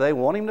Messiah they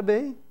want him to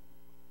be?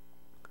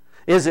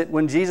 Is it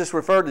when Jesus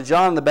referred to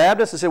John the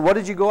Baptist and said, what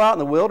did you go out in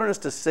the wilderness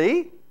to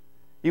see?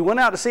 You went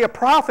out to see a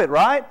prophet,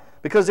 right?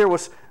 Because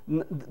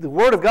the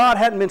Word of God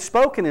hadn't been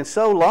spoken in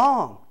so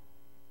long.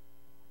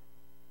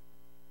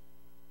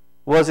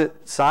 Was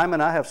it,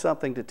 Simon, I have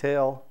something to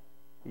tell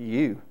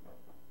you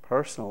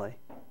personally.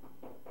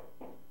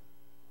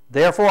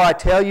 Therefore I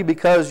tell you,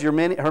 because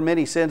her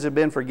many sins have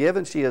been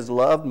forgiven, she has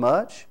loved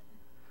much.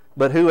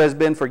 But who has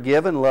been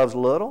forgiven loves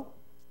little.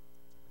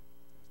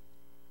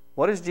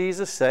 What is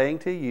Jesus saying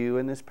to you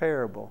in this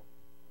parable?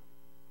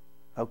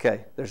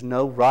 Okay, there's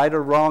no right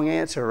or wrong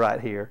answer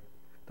right here.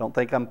 Don't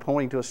think I'm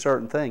pointing to a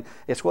certain thing.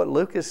 It's what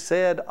Luke has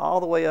said all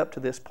the way up to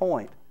this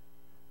point.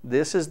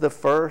 This is the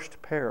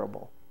first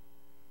parable.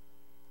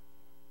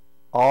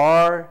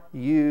 Are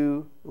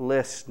you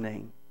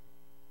listening?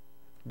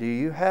 Do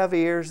you have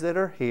ears that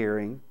are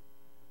hearing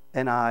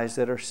and eyes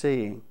that are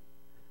seeing?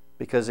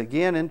 Because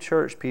again, in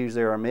church pews,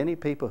 there are many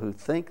people who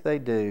think they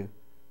do,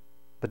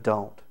 but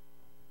don't.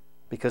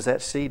 Because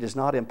that seed is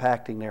not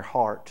impacting their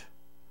heart,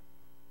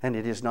 and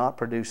it is not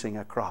producing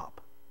a crop,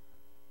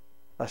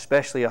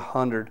 especially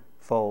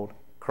 100-fold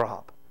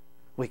crop.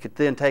 We could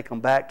then take them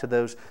back to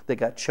those that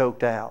got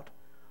choked out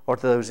or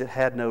to those that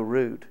had no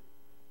root.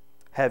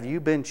 Have you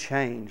been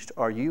changed?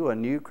 Are you a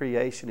new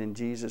creation in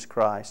Jesus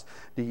Christ?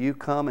 Do you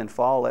come and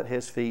fall at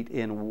His feet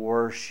in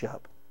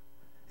worship?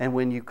 And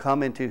when you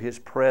come into His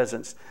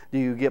presence, do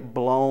you get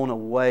blown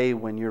away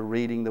when you're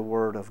reading the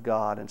Word of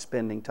God and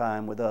spending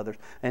time with others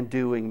and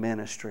doing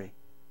ministry?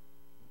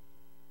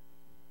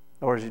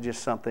 Or is it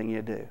just something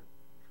you do?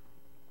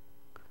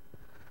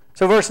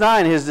 So verse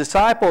 9, His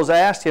disciples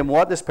asked Him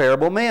what this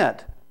parable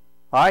meant.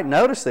 All right,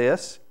 notice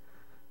this.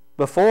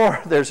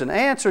 Before there's an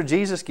answer,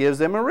 Jesus gives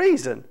them a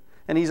reason.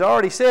 And He's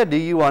already said, do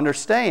you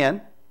understand?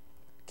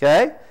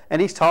 Okay?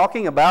 And He's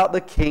talking about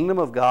the kingdom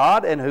of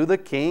God and who the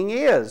king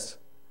is.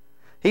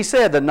 He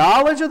said, the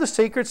knowledge of the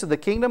secrets of the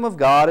kingdom of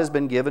God has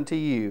been given to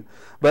you,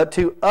 but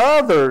to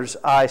others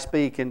I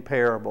speak in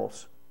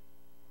parables.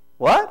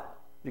 What?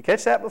 Did you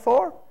catch that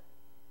before?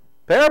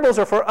 Parables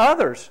are for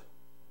others.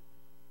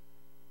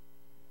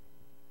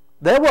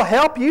 They will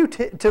help you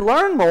to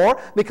learn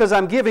more because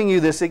I'm giving you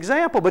this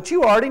example, but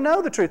you already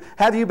know the truth.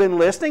 Have you been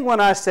listening when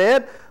I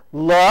said,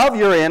 love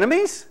your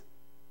enemies?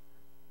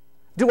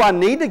 Do I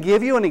need to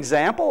give you an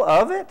example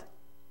of it?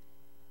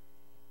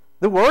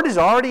 The Word is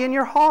already in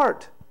your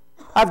heart.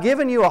 I've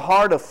given you a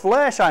heart of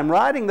flesh. I'm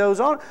writing those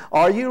on.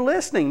 Are you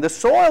listening? The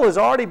soil has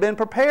already been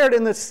prepared,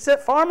 and the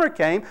farmer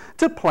came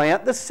to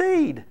plant the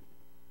seed.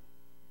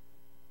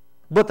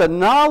 But the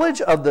knowledge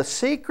of the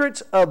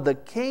secrets of the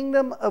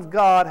kingdom of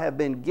God have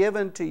been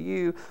given to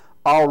you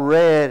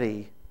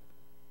already.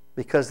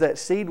 Because that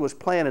seed was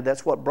planted.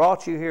 That's what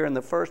brought you here in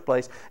the first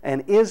place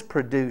and is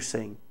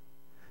producing.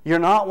 You're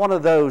not one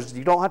of those.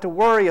 You don't have to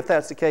worry if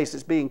that's the case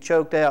that's being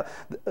choked out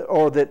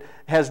or that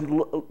has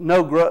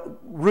no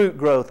root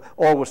growth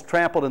or was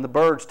trampled and the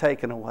birds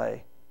taken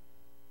away.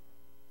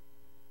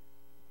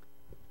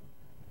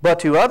 But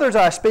to others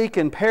I speak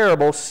in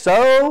parables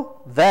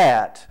so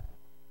that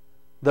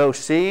though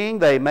seeing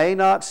they may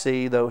not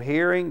see, though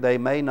hearing they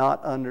may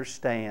not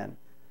understand.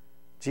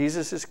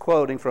 Jesus is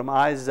quoting from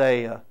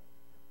Isaiah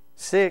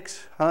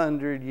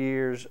 600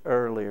 years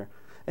earlier.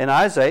 And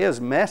Isaiah's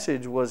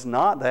message was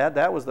not that.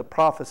 That was the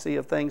prophecy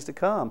of things to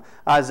come.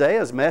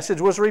 Isaiah's message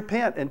was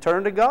repent and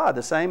turn to God.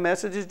 The same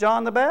message as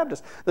John the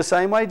Baptist. The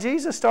same way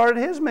Jesus started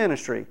His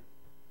ministry.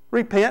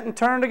 Repent and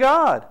turn to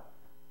God.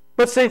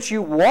 But since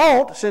you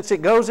won't, since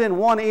it goes in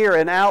one ear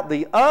and out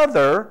the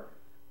other,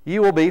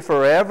 you will be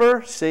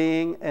forever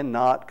seeing and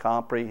not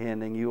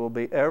comprehending. You will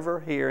be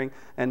ever hearing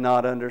and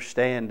not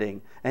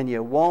understanding. And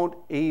you won't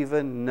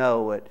even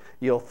know it.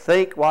 You'll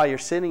think while you're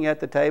sitting at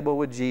the table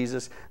with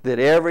Jesus that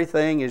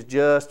everything is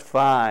just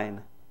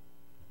fine.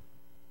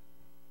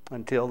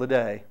 Until the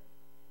day.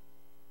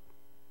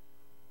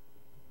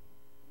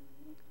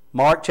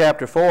 Mark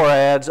chapter 4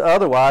 adds,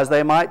 otherwise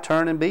they might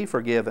turn and be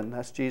forgiven.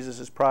 That's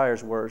Jesus' prior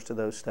words to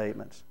those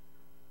statements.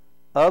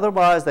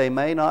 Otherwise they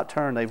may not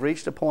turn. They've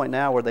reached a point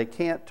now where they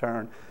can't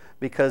turn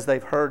because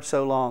they've heard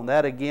so long.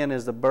 That again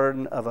is the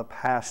burden of a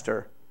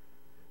pastor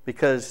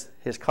because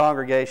his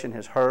congregation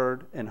has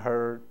heard and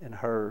heard and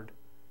heard.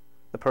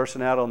 The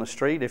person out on the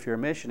street, if you're a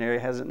missionary,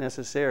 hasn't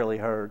necessarily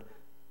heard.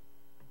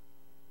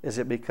 Is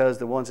it because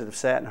the ones that have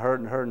sat and heard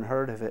and heard and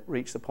heard have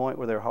reached the point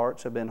where their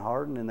hearts have been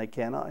hardened and they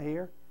cannot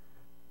hear?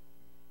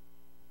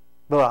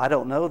 Well, I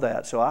don't know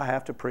that, so I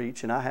have to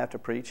preach and I have to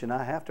preach and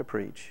I have to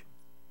preach.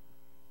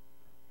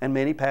 And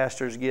many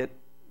pastors get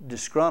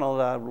disgruntled.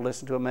 I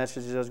listened to a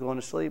message as I was going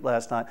to sleep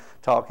last night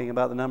talking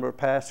about the number of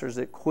pastors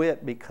that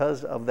quit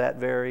because of that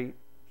very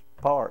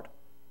part.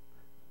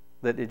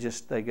 That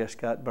they just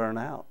got burned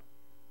out.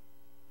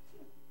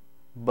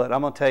 But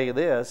I'm going to tell you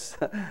this.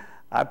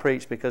 I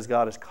preach because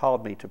God has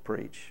called me to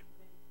preach.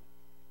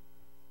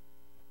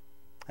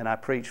 And I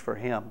preach for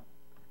Him.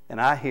 And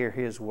I hear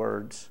His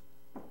words,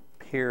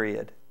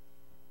 period.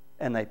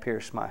 And they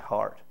pierce my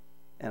heart.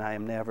 And I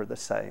am never the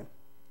same.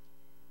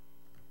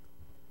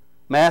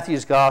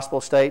 Matthew's gospel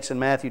states in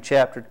Matthew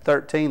chapter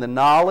 13, the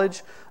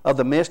knowledge of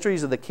the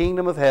mysteries of the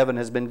kingdom of heaven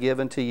has been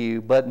given to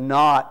you, but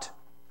not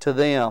to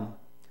them.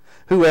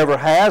 Whoever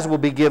has will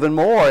be given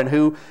more,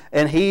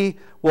 and he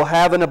will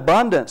have an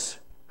abundance.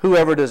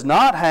 Whoever does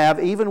not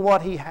have, even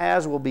what he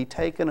has will be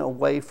taken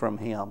away from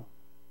him.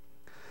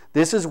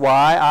 This is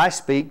why I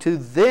speak to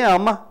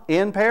them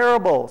in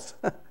parables.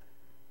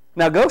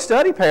 Now go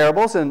study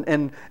parables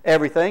and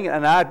everything,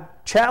 and I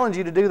challenge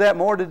you to do that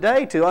more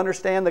today to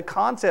understand the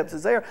concepts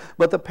that's there.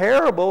 But the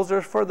parables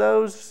are for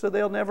those so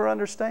they'll never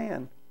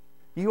understand.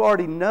 You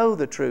already know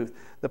the truth.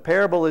 The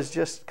parable is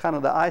just kind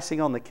of the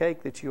icing on the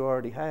cake that you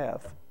already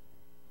have.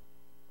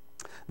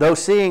 Though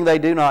seeing they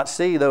do not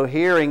see, though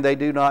hearing they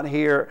do not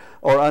hear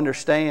or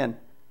understand.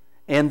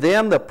 In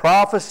them the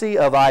prophecy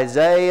of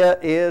Isaiah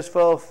is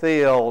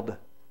fulfilled.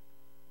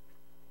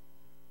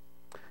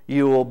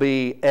 You will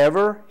be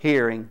ever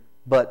hearing,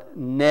 but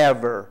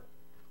never,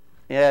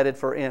 added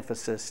for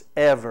emphasis,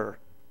 ever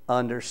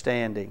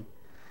understanding.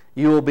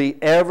 You will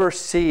be ever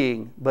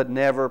seeing, but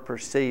never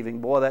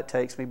perceiving. Boy, that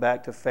takes me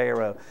back to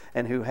Pharaoh,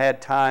 and who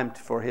had time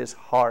for his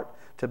heart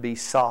to be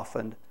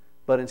softened.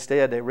 But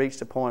instead, they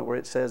reached a point where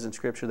it says in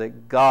Scripture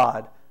that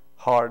God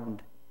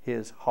hardened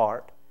his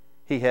heart.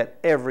 He had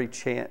every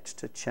chance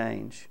to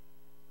change.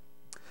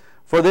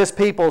 For this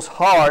people's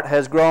heart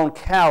has grown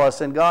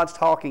callous, and God's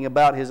talking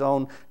about his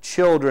own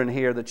children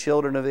here, the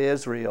children of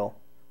Israel.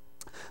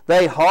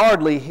 They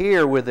hardly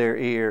hear with their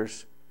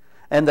ears,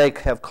 and they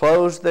have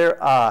closed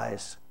their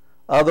eyes.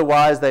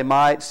 Otherwise they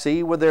might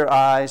see with their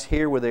eyes,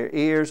 hear with their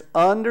ears,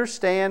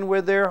 understand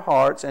with their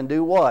hearts, and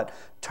do what?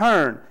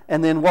 Turn.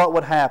 And then what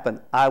would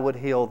happen? I would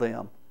heal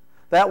them.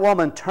 That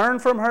woman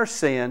turned from her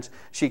sins.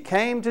 She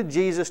came to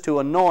Jesus to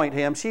anoint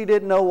him. She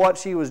didn't know what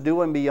she was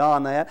doing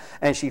beyond that.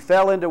 And she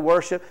fell into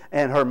worship,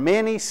 and her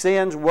many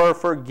sins were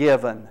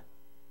forgiven.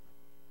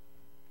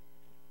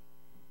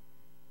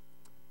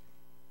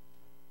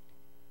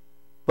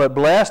 But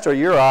blessed are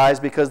your eyes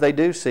because they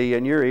do see,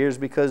 and your ears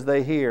because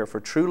they hear. For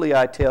truly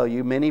I tell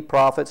you, many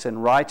prophets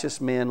and righteous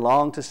men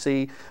long to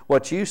see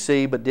what you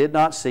see, but did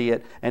not see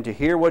it, and to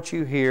hear what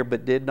you hear,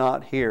 but did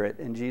not hear it.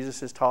 And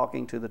Jesus is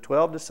talking to the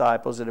 12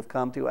 disciples that have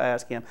come to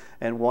ask him,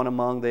 and one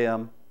among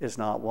them is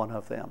not one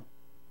of them.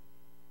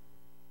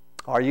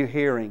 Are you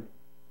hearing?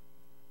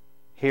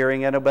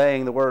 Hearing and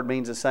obeying the word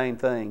means the same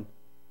thing.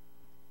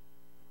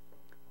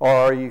 Or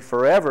are you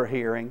forever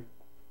hearing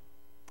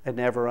and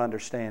never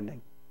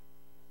understanding?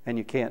 And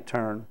you can't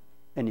turn,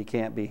 and you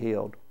can't be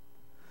healed.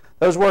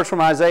 Those words from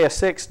Isaiah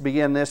 6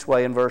 begin this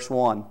way in verse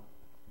 1.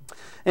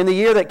 In the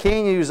year that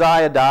King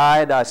Uzziah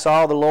died, I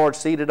saw the Lord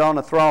seated on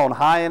a throne,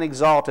 high and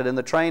exalted, and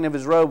the train of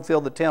his robe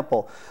filled the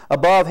temple.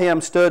 Above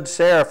him stood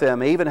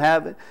seraphim,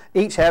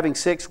 each having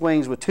 6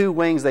 wings. With 2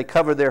 wings they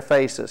covered their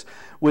faces.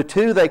 With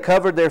 2 they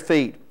covered their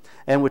feet.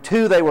 And with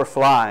 2 they were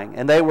flying,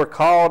 and they were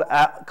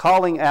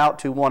calling out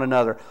to one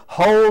another,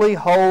 Holy,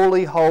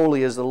 holy,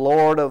 holy is the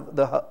Lord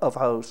of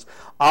hosts.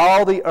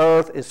 All the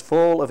earth is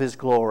full of his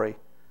glory.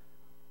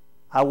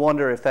 I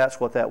wonder if that's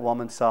what that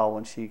woman saw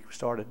when she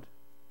started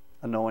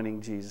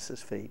anointing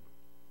Jesus' feet.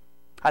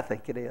 I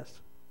think it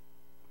is.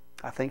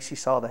 I think she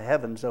saw the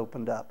heavens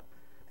opened up,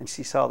 and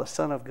she saw the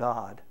Son of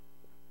God.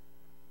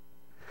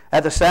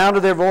 At the sound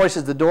of their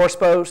voices, the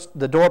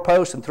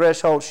doorpost and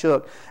threshold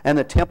shook, and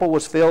the temple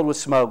was filled with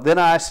smoke. Then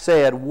I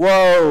said,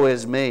 Woe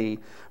is me,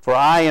 for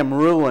I am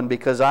ruined,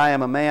 because I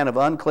am a man of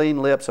unclean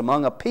lips,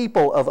 among a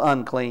people of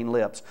unclean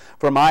lips.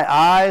 For my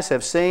eyes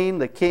have seen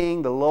the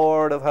King, the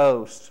Lord of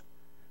hosts.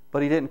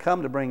 But he didn't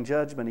come to bring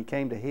judgment. He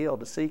came to heal,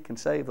 to seek and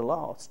save the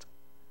lost.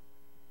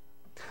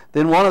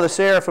 Then one of the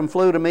seraphim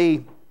flew to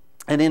me,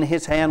 and in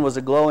his hand was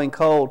a glowing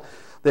coal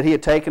that he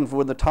had taken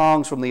with the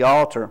tongs from the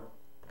altar.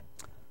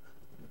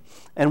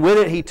 And with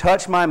it he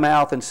touched my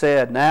mouth and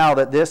said, Now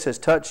that this has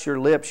touched your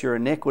lips, your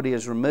iniquity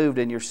is removed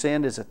and your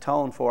sin is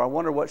atoned for. I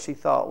wonder what she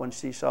thought when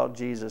she saw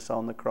Jesus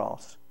on the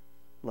cross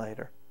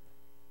later.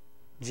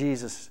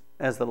 Jesus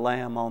as the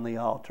Lamb on the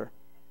altar,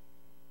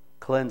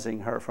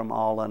 cleansing her from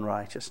all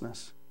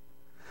unrighteousness.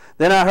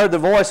 Then I heard the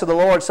voice of the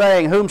Lord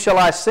saying, Whom shall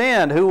I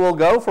send? Who will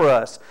go for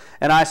us?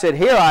 And I said,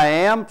 Here I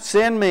am,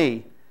 send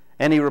me.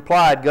 And he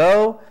replied,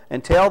 Go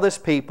and tell this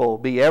people,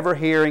 be ever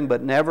hearing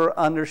but never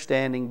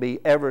understanding, be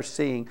ever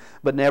seeing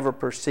but never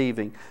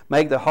perceiving.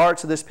 Make the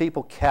hearts of this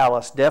people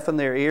callous, deafen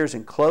their ears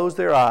and close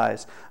their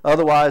eyes.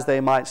 Otherwise they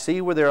might see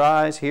with their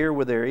eyes, hear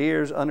with their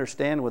ears,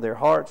 understand with their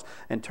hearts,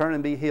 and turn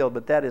and be healed.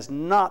 But that is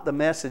not the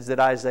message that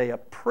Isaiah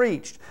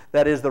preached.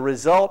 That is the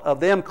result of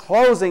them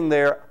closing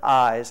their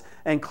eyes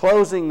and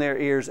closing their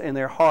ears and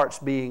their hearts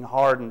being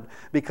hardened.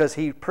 Because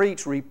he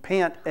preached,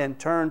 repent and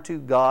turn to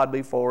God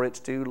before it's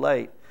too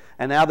late.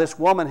 And now this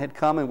woman had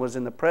come and was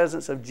in the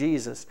presence of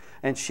Jesus.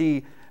 And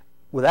she,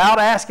 without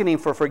asking him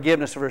for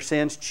forgiveness of her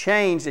sins,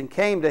 changed and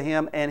came to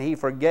him, and he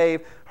forgave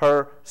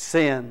her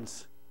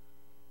sins.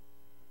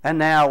 And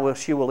now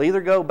she will either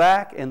go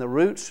back and the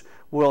roots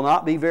will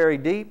not be very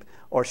deep,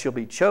 or she'll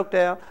be choked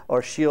out,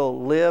 or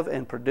she'll live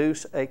and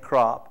produce a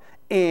crop.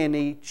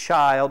 Any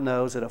child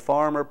knows that a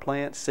farmer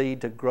plants seed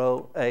to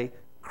grow a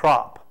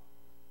crop.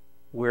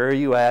 Where are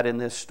you at in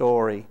this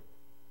story?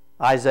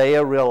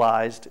 Isaiah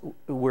realized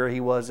where he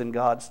was in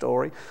God's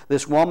story.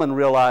 This woman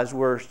realized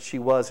where she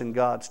was in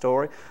God's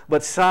story.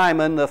 But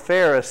Simon the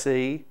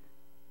Pharisee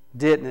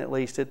didn't, at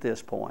least at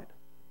this point.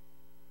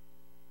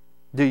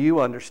 Do you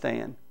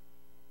understand?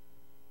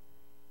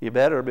 You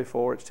better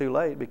before it's too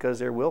late, because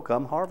there will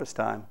come harvest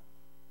time.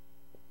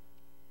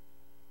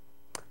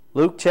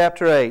 Luke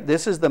chapter 8.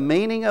 This is the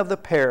meaning of the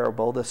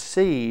parable. The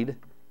seed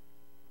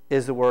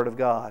is the Word of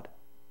God.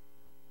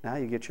 Now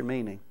you get your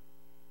meaning.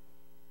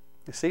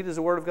 The seed is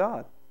the Word of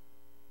God.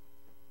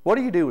 What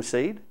do you do with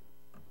seed?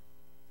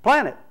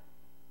 Plant it.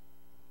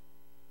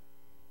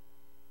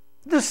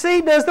 The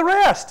seed does the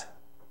rest.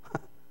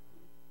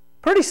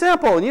 Pretty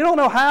simple, and you don't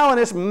know how, and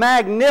it's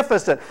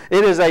magnificent.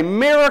 It is a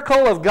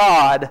miracle of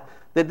God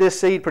that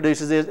this seed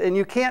produces. And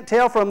you can't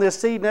tell from this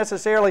seed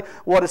necessarily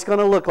what it's going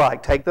to look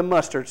like. Take the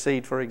mustard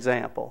seed, for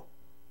example.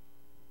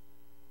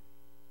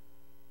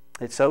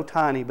 It's so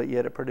tiny, but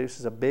yet it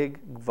produces a big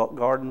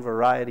garden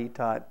variety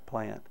type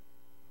plant.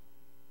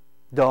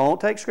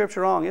 Don't take Scripture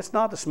wrong. It's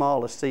not the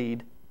smallest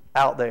seed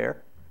out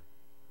there,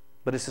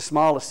 but it's the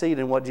smallest seed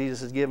in what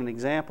Jesus has given an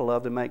example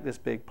of to make this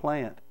big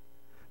plant.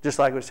 Just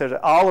like it says,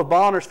 all of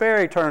Bonner's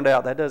Ferry turned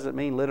out. That doesn't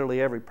mean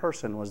literally every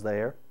person was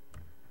there.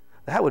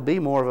 That would be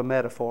more of a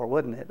metaphor,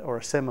 wouldn't it? Or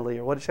a simile,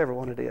 or whichever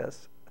one it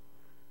is.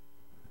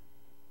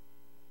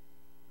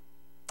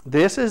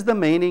 This is the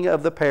meaning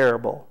of the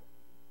parable.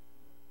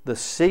 The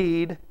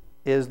seed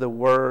is the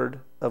Word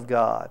of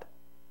God.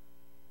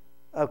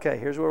 Okay,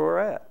 here's where we're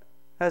at.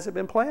 Has it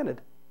been planted?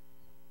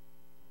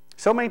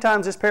 So many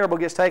times this parable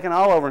gets taken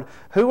all over.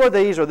 Who are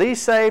these? Are these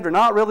saved or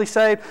not really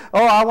saved?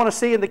 Oh, I want to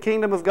see in the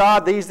kingdom of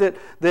God these that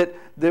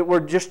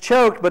were just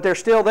choked, but they're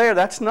still there.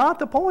 That's not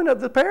the point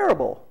of the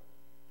parable.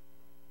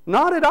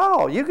 Not at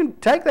all. You can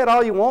take that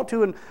all you want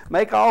to and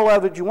make all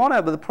of it you want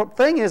to, but the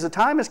thing is, the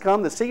time has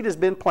come, the seed has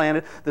been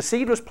planted. The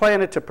seed was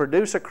planted to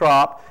produce a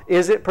crop.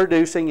 Is it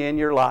producing in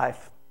your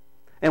life?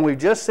 And we've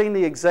just seen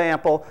the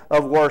example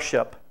of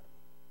worship.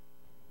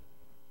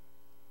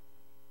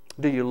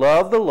 Do you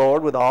love the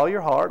Lord with all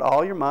your heart,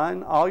 all your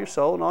mind, all your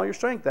soul, and all your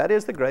strength? That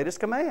is the greatest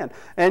command.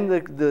 And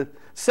the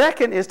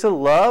second is to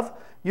love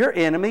your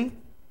enemy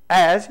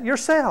as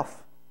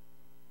yourself.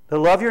 To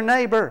love your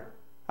neighbor.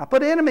 I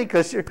put enemy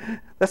because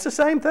that's the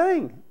same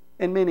thing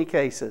in many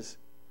cases.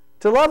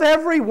 To love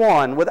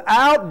everyone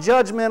without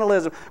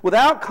judgmentalism,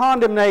 without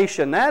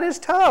condemnation. That is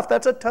tough.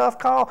 That's a tough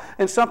call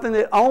and something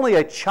that only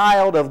a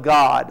child of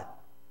God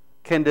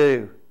can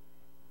do.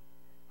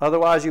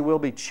 Otherwise you will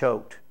be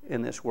choked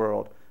in this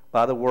world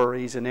by the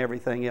worries and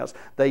everything else.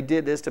 They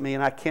did this to me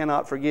and I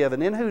cannot forgive.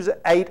 And then who's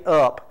ate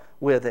up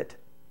with it?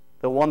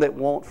 The one that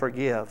won't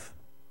forgive.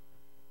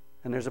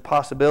 And there's a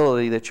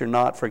possibility that you're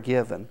not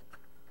forgiven.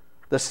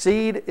 The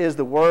seed is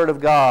the Word of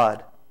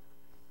God.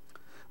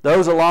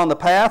 Those along the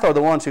path are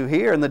the ones who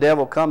hear, and the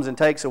devil comes and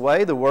takes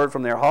away the Word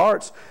from their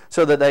hearts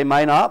so that they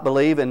may not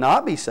believe and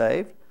not be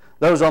saved.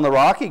 Those on the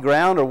rocky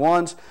ground are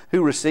ones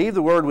who receive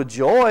the Word with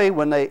joy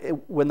when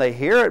they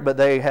hear it, but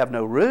they have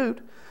no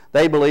root.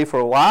 They believe for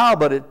a while,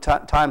 but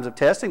at times of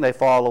testing they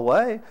fall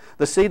away.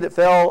 The seed that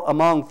fell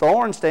among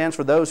thorns stands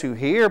for those who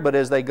hear, but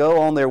as they go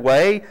on their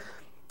way,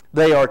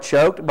 they are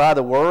choked by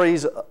the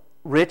worries,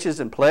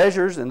 riches, and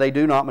pleasures, and they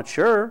do not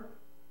mature.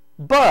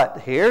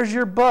 But, here's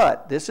your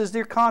but. This is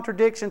your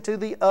contradiction to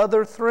the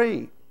other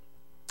three.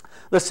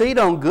 The seed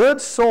on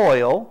good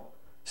soil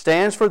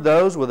stands for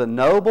those with a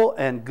noble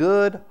and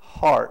good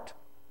heart,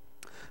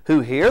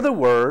 who hear the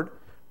word,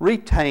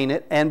 retain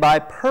it, and by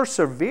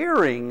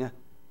persevering,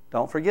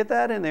 don't forget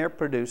that in there,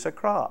 produce a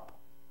crop.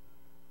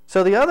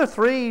 So the other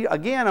three,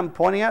 again, I'm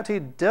pointing out to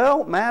you,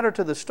 don't matter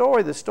to the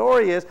story. The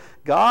story is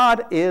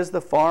God is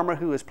the farmer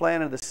who has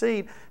planted the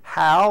seed.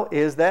 How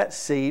is that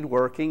seed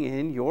working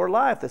in your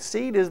life? The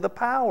seed is the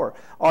power.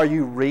 Are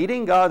you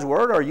reading God's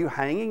Word? Are you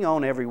hanging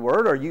on every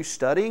word? Are you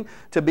studying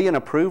to be an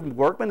approved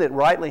workman that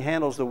rightly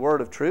handles the word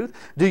of truth?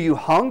 Do you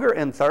hunger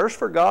and thirst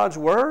for God's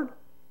Word?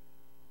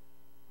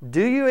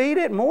 Do you eat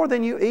it more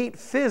than you eat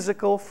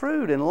physical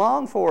fruit and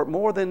long for it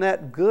more than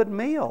that good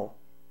meal?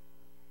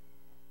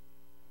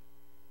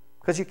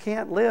 Because you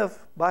can't live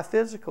by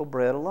physical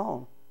bread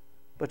alone,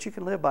 but you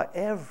can live by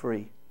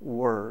every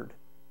word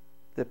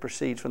that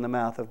proceeds from the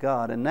mouth of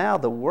God. And now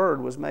the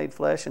Word was made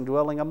flesh and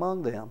dwelling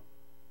among them.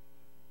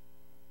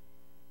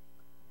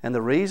 And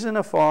the reason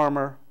a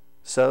farmer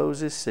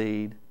sows his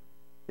seed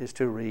is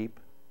to reap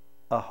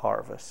a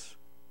harvest.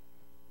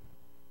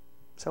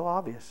 So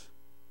obvious.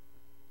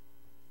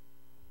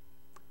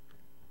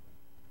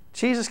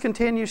 Jesus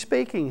continues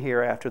speaking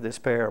here after this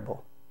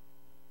parable.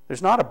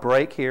 There's not a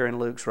break here in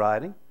Luke's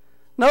writing.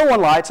 No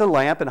one lights a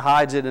lamp and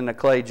hides it in a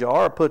clay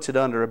jar or puts it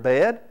under a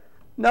bed.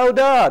 No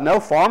duh. No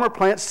farmer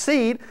plants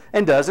seed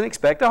and doesn't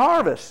expect a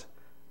harvest.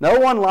 No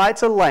one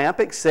lights a lamp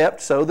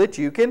except so that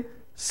you can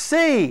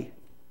see.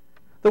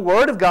 The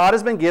Word of God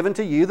has been given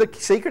to you. The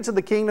secrets of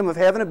the kingdom of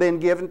heaven have been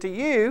given to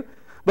you.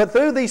 But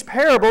through these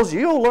parables,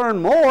 you'll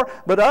learn more,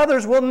 but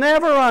others will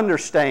never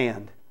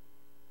understand.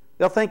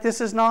 They'll think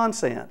this is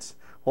nonsense.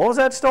 What was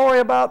that story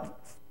about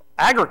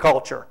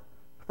agriculture?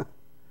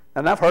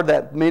 And I've heard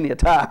that many a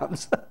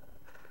times.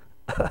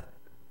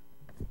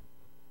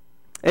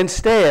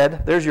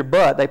 Instead, there's your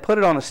but, they put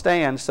it on a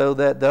stand so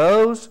that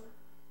those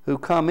who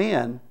come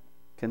in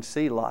can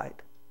see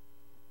light.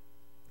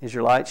 Is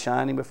your light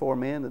shining before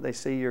men that they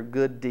see your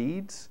good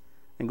deeds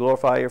and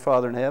glorify your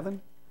Father in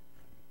heaven?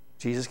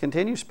 Jesus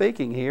continues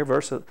speaking here,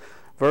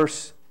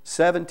 verse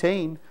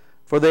 17.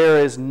 For there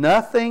is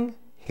nothing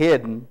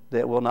hidden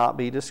that will not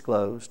be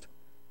disclosed,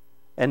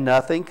 and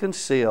nothing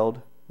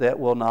concealed that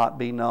will not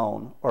be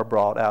known or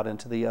brought out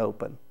into the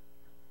open.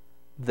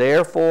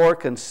 Therefore,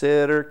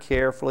 consider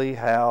carefully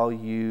how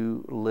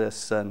you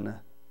listen.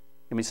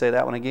 Let me say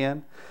that one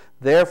again.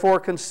 Therefore,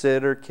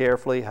 consider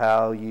carefully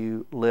how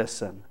you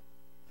listen.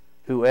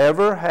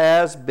 Whoever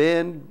has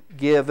been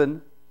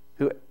given,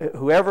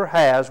 whoever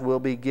has will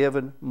be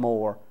given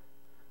more.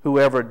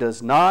 Whoever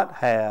does not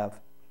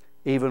have,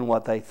 even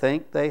what they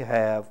think they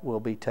have will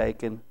be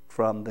taken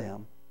from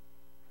them.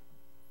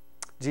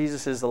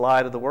 Jesus is the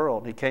light of the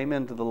world. He came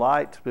into the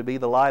light to be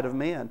the light of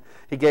men.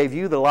 He gave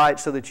you the light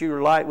so that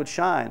your light would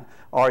shine.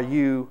 Are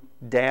you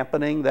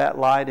dampening that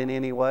light in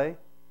any way?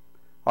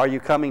 Are you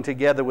coming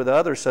together with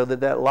others so that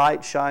that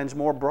light shines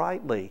more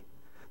brightly?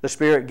 The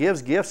Spirit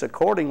gives gifts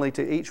accordingly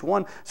to each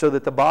one so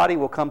that the body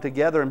will come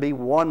together and be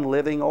one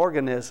living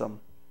organism.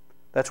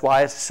 That's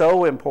why it's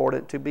so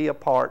important to be a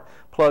part,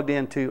 plugged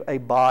into a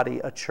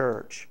body, a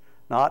church.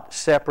 Not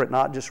separate,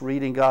 not just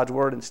reading God's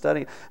Word and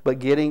studying, but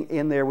getting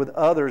in there with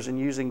others and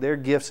using their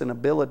gifts and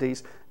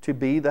abilities to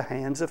be the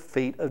hands and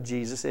feet of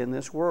Jesus in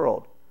this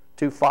world.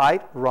 To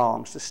fight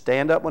wrongs, to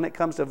stand up when it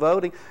comes to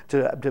voting,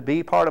 to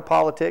be part of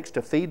politics,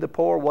 to feed the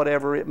poor,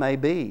 whatever it may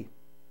be.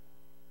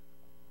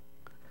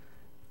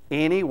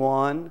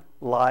 Anyone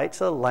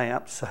lights a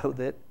lamp so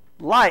that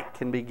light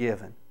can be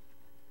given.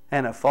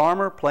 And a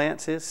farmer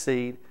plants his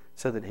seed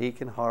so that he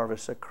can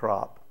harvest a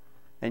crop.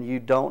 And you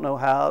don't know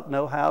how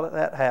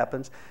that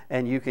happens,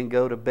 and you can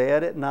go to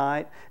bed at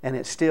night and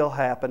it's still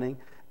happening,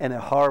 and a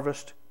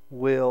harvest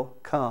will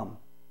come.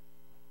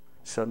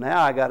 So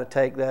now I got to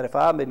take that. If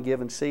I've been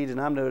given seeds and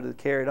I'm going to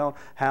carry it on,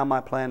 how am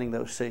I planting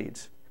those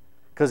seeds?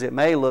 Because it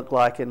may look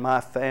like in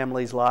my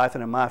family's life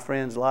and in my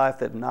friend's life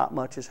that not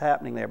much is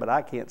happening there, but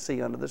I can't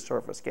see under the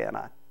surface, can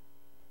I?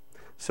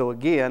 So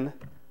again,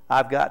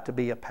 I've got to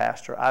be a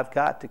pastor. I've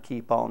got to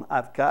keep on.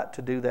 I've got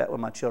to do that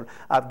with my children.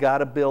 I've got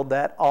to build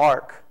that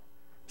ark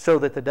so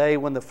that the day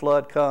when the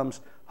flood comes,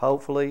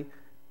 hopefully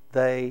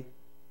they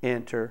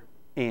enter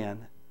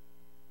in.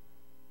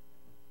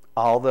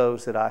 All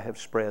those that I have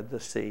spread the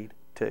seed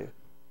to.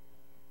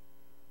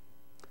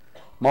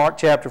 Mark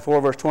chapter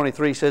 4 verse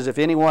 23 says, if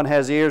anyone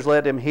has ears,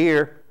 let him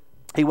hear.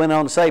 He went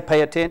on to say,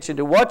 pay attention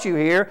to what you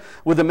hear.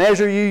 With the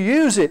measure you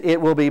use it, it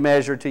will be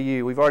measured to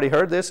you. We've already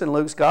heard this in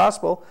Luke's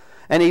gospel.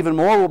 And even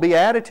more will be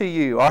added to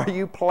you. Are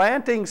you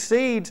planting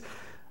seeds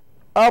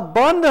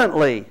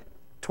abundantly?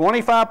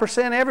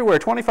 25% everywhere,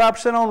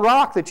 25% on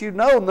rock that you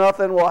know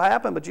nothing will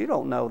happen, but you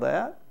don't know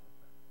that.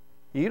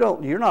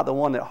 You're not the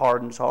one that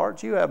hardens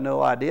hearts. You have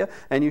no idea,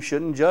 and you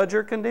shouldn't judge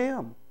or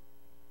condemn.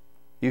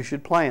 You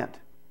should plant.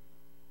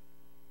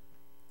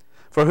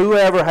 For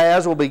whoever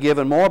has will be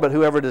given more, but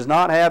whoever does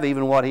not have,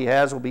 even what he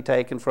has will be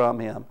taken from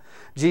him.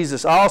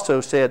 Jesus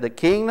also said, the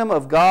kingdom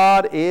of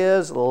God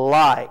is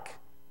like.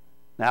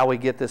 Now we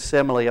get this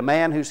simile. A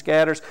man who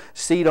scatters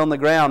seed on the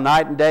ground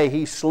night and day.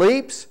 He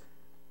sleeps,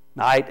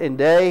 night and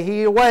day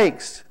he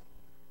awakes.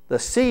 The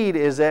seed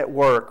is at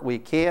work. We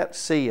can't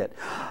see it.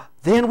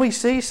 Then we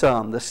see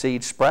some. The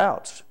seed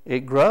sprouts.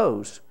 It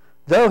grows.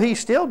 Though he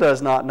still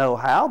does not know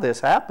how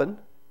this happened.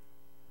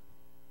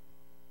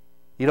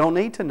 You don't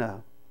need to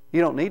know.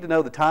 You don't need to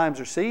know the times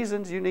or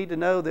seasons. You need to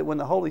know that when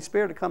the Holy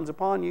Spirit comes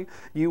upon you,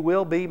 you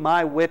will be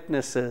my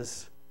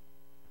witnesses.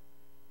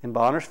 In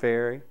Bonners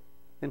Ferry,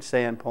 in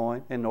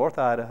Sandpoint, in North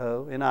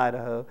Idaho,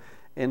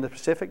 in the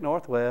Pacific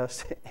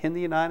Northwest, in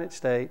the United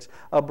States,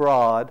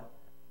 abroad,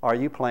 are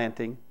you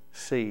planting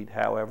seed,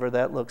 however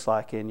that looks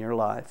like in your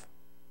life.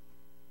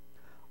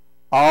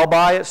 All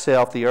by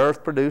itself, the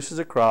earth produces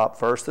a crop,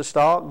 first the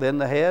stalk, then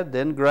the head,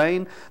 then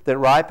grain that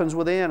ripens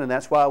within. And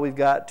that's why we've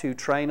got to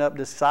train up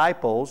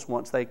disciples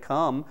once they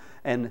come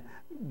and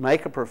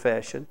make a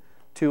profession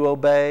to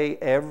obey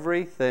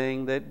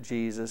everything that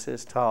Jesus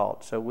has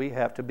taught. So we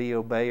have to be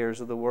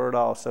obeyers of the word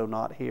also,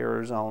 not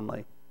hearers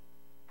only.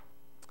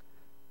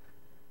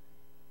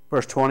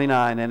 Verse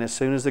 29, and as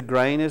soon as the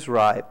grain is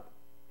ripe,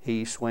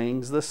 he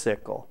swings the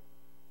sickle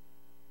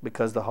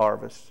because the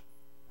harvest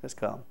has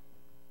come.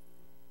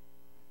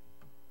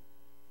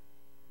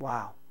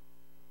 Wow.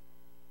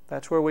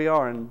 That's where we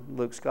are in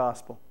Luke's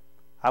gospel.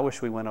 I wish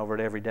we went over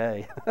it every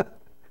day.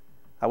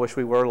 I wish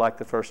we were like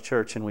the first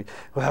church and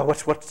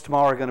what's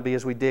tomorrow going to be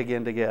as we dig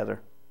in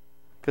together?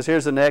 Because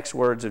here's the next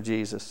words of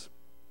Jesus.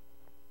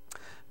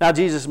 Now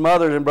Jesus'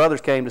 mothers and brothers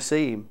came to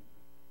see him,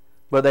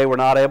 but they were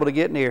not able to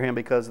get near him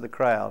because of the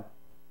crowd.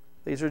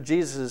 These are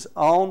Jesus'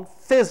 own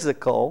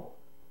physical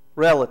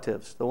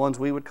relatives, the ones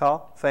we would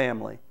call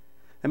family.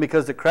 And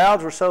because the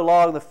crowds were so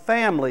long, the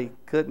family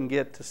couldn't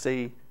get to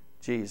see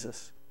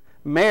Jesus.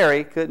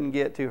 Mary couldn't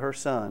get to her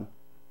son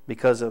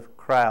because of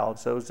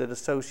crowds, those that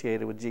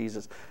associated with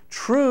Jesus.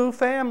 True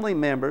family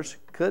members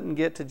couldn't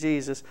get to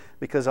Jesus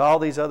because all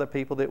these other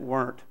people that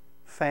weren't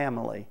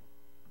family.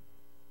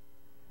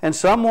 And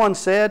someone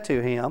said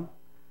to him,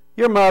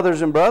 your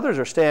mothers and brothers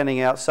are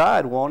standing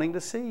outside wanting to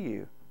see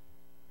you.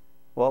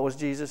 What was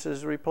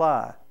Jesus'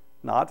 reply?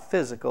 Not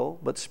physical,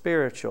 but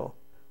spiritual.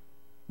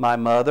 My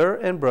mother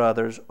and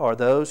brothers are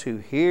those who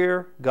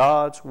hear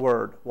God's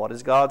word. What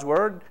is God's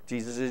word?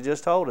 Jesus has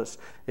just told us.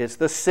 It's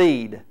the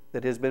seed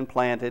that has been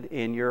planted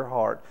in your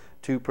heart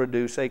to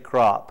produce a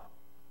crop.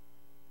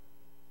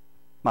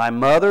 My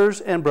mothers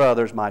and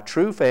brothers, my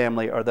true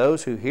family, are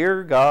those who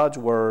hear God's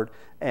word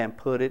and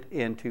put it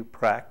into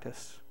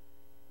practice.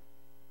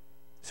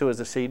 So has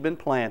the seed been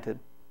planted?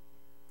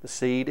 The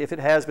seed, if it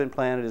has been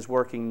planted, is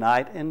working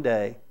night and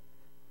day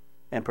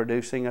and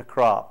producing a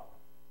crop.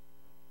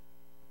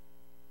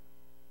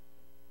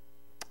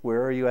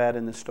 Where are you at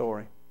in the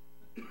story?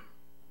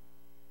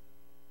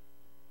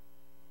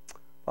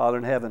 Father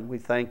in heaven, we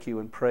thank you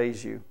and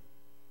praise you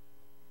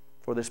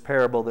for this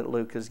parable that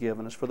Luke has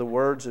given us, for the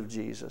words of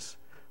Jesus,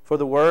 for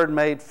the Word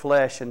made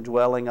flesh and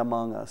dwelling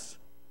among us,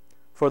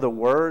 for the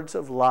words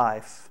of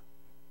life.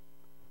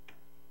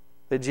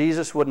 That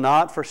Jesus would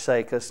not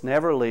forsake us,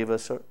 never leave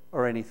us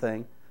or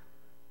anything.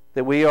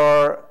 That we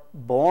are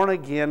born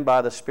again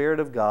by the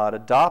Spirit of God,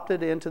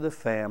 adopted into the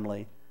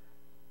family,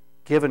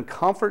 given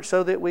comfort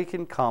so that we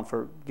can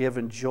comfort,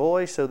 given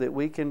joy so that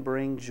we can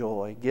bring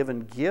joy,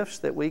 given gifts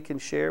that we can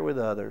share with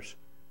others.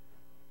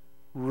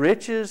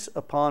 Riches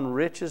upon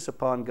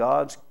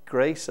God's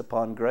grace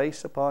upon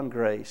grace upon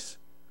grace,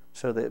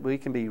 so that we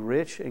can be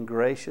rich and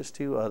gracious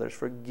to others.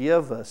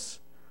 Forgive us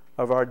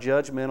of our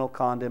judgmental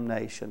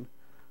condemnation.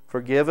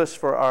 Forgive us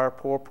for our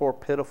poor,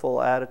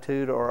 pitiful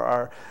attitude, or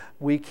our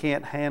we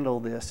can't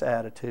handle this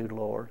attitude,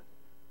 Lord.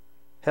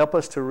 Help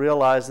us to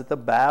realize that the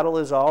battle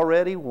is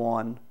already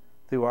won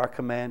through our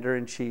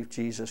Commander-in-Chief,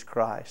 Jesus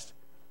Christ.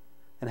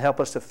 And help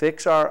us to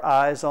fix our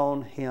eyes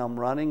on Him,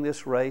 running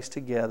this race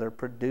together,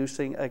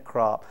 producing a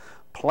crop,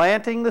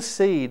 planting the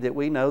seed that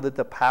we know that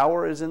the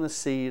power is in the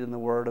seed and the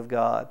Word of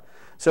God.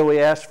 So we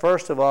ask,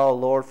 first of all,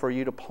 Lord, for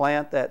you to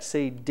plant that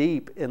seed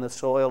deep in the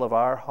soil of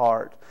our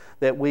heart,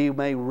 that we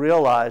may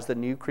realize the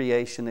new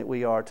creation that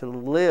we are, to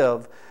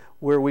live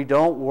where we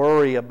don't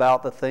worry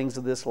about the things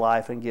of this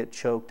life and get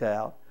choked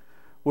out,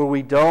 where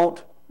we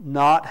don't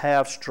not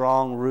have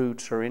strong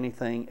roots or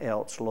anything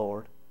else,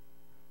 Lord,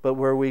 but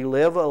where we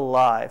live a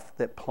life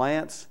that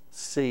plants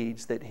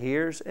seeds, that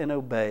hears and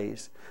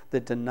obeys,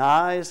 that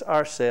denies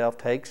ourselves,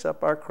 takes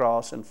up our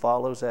cross, and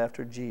follows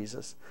after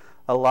Jesus.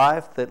 A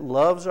life that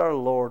loves our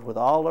Lord with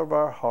all of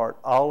our heart,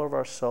 all of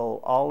our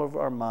soul, all of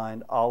our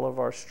mind, all of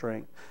our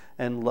strength,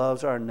 and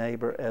loves our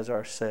neighbor as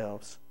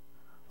ourselves.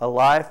 A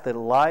life that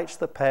lights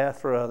the path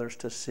for others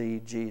to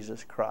see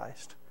Jesus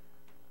Christ.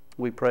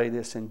 We pray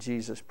this in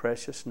Jesus'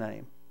 precious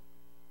name.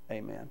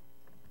 Amen.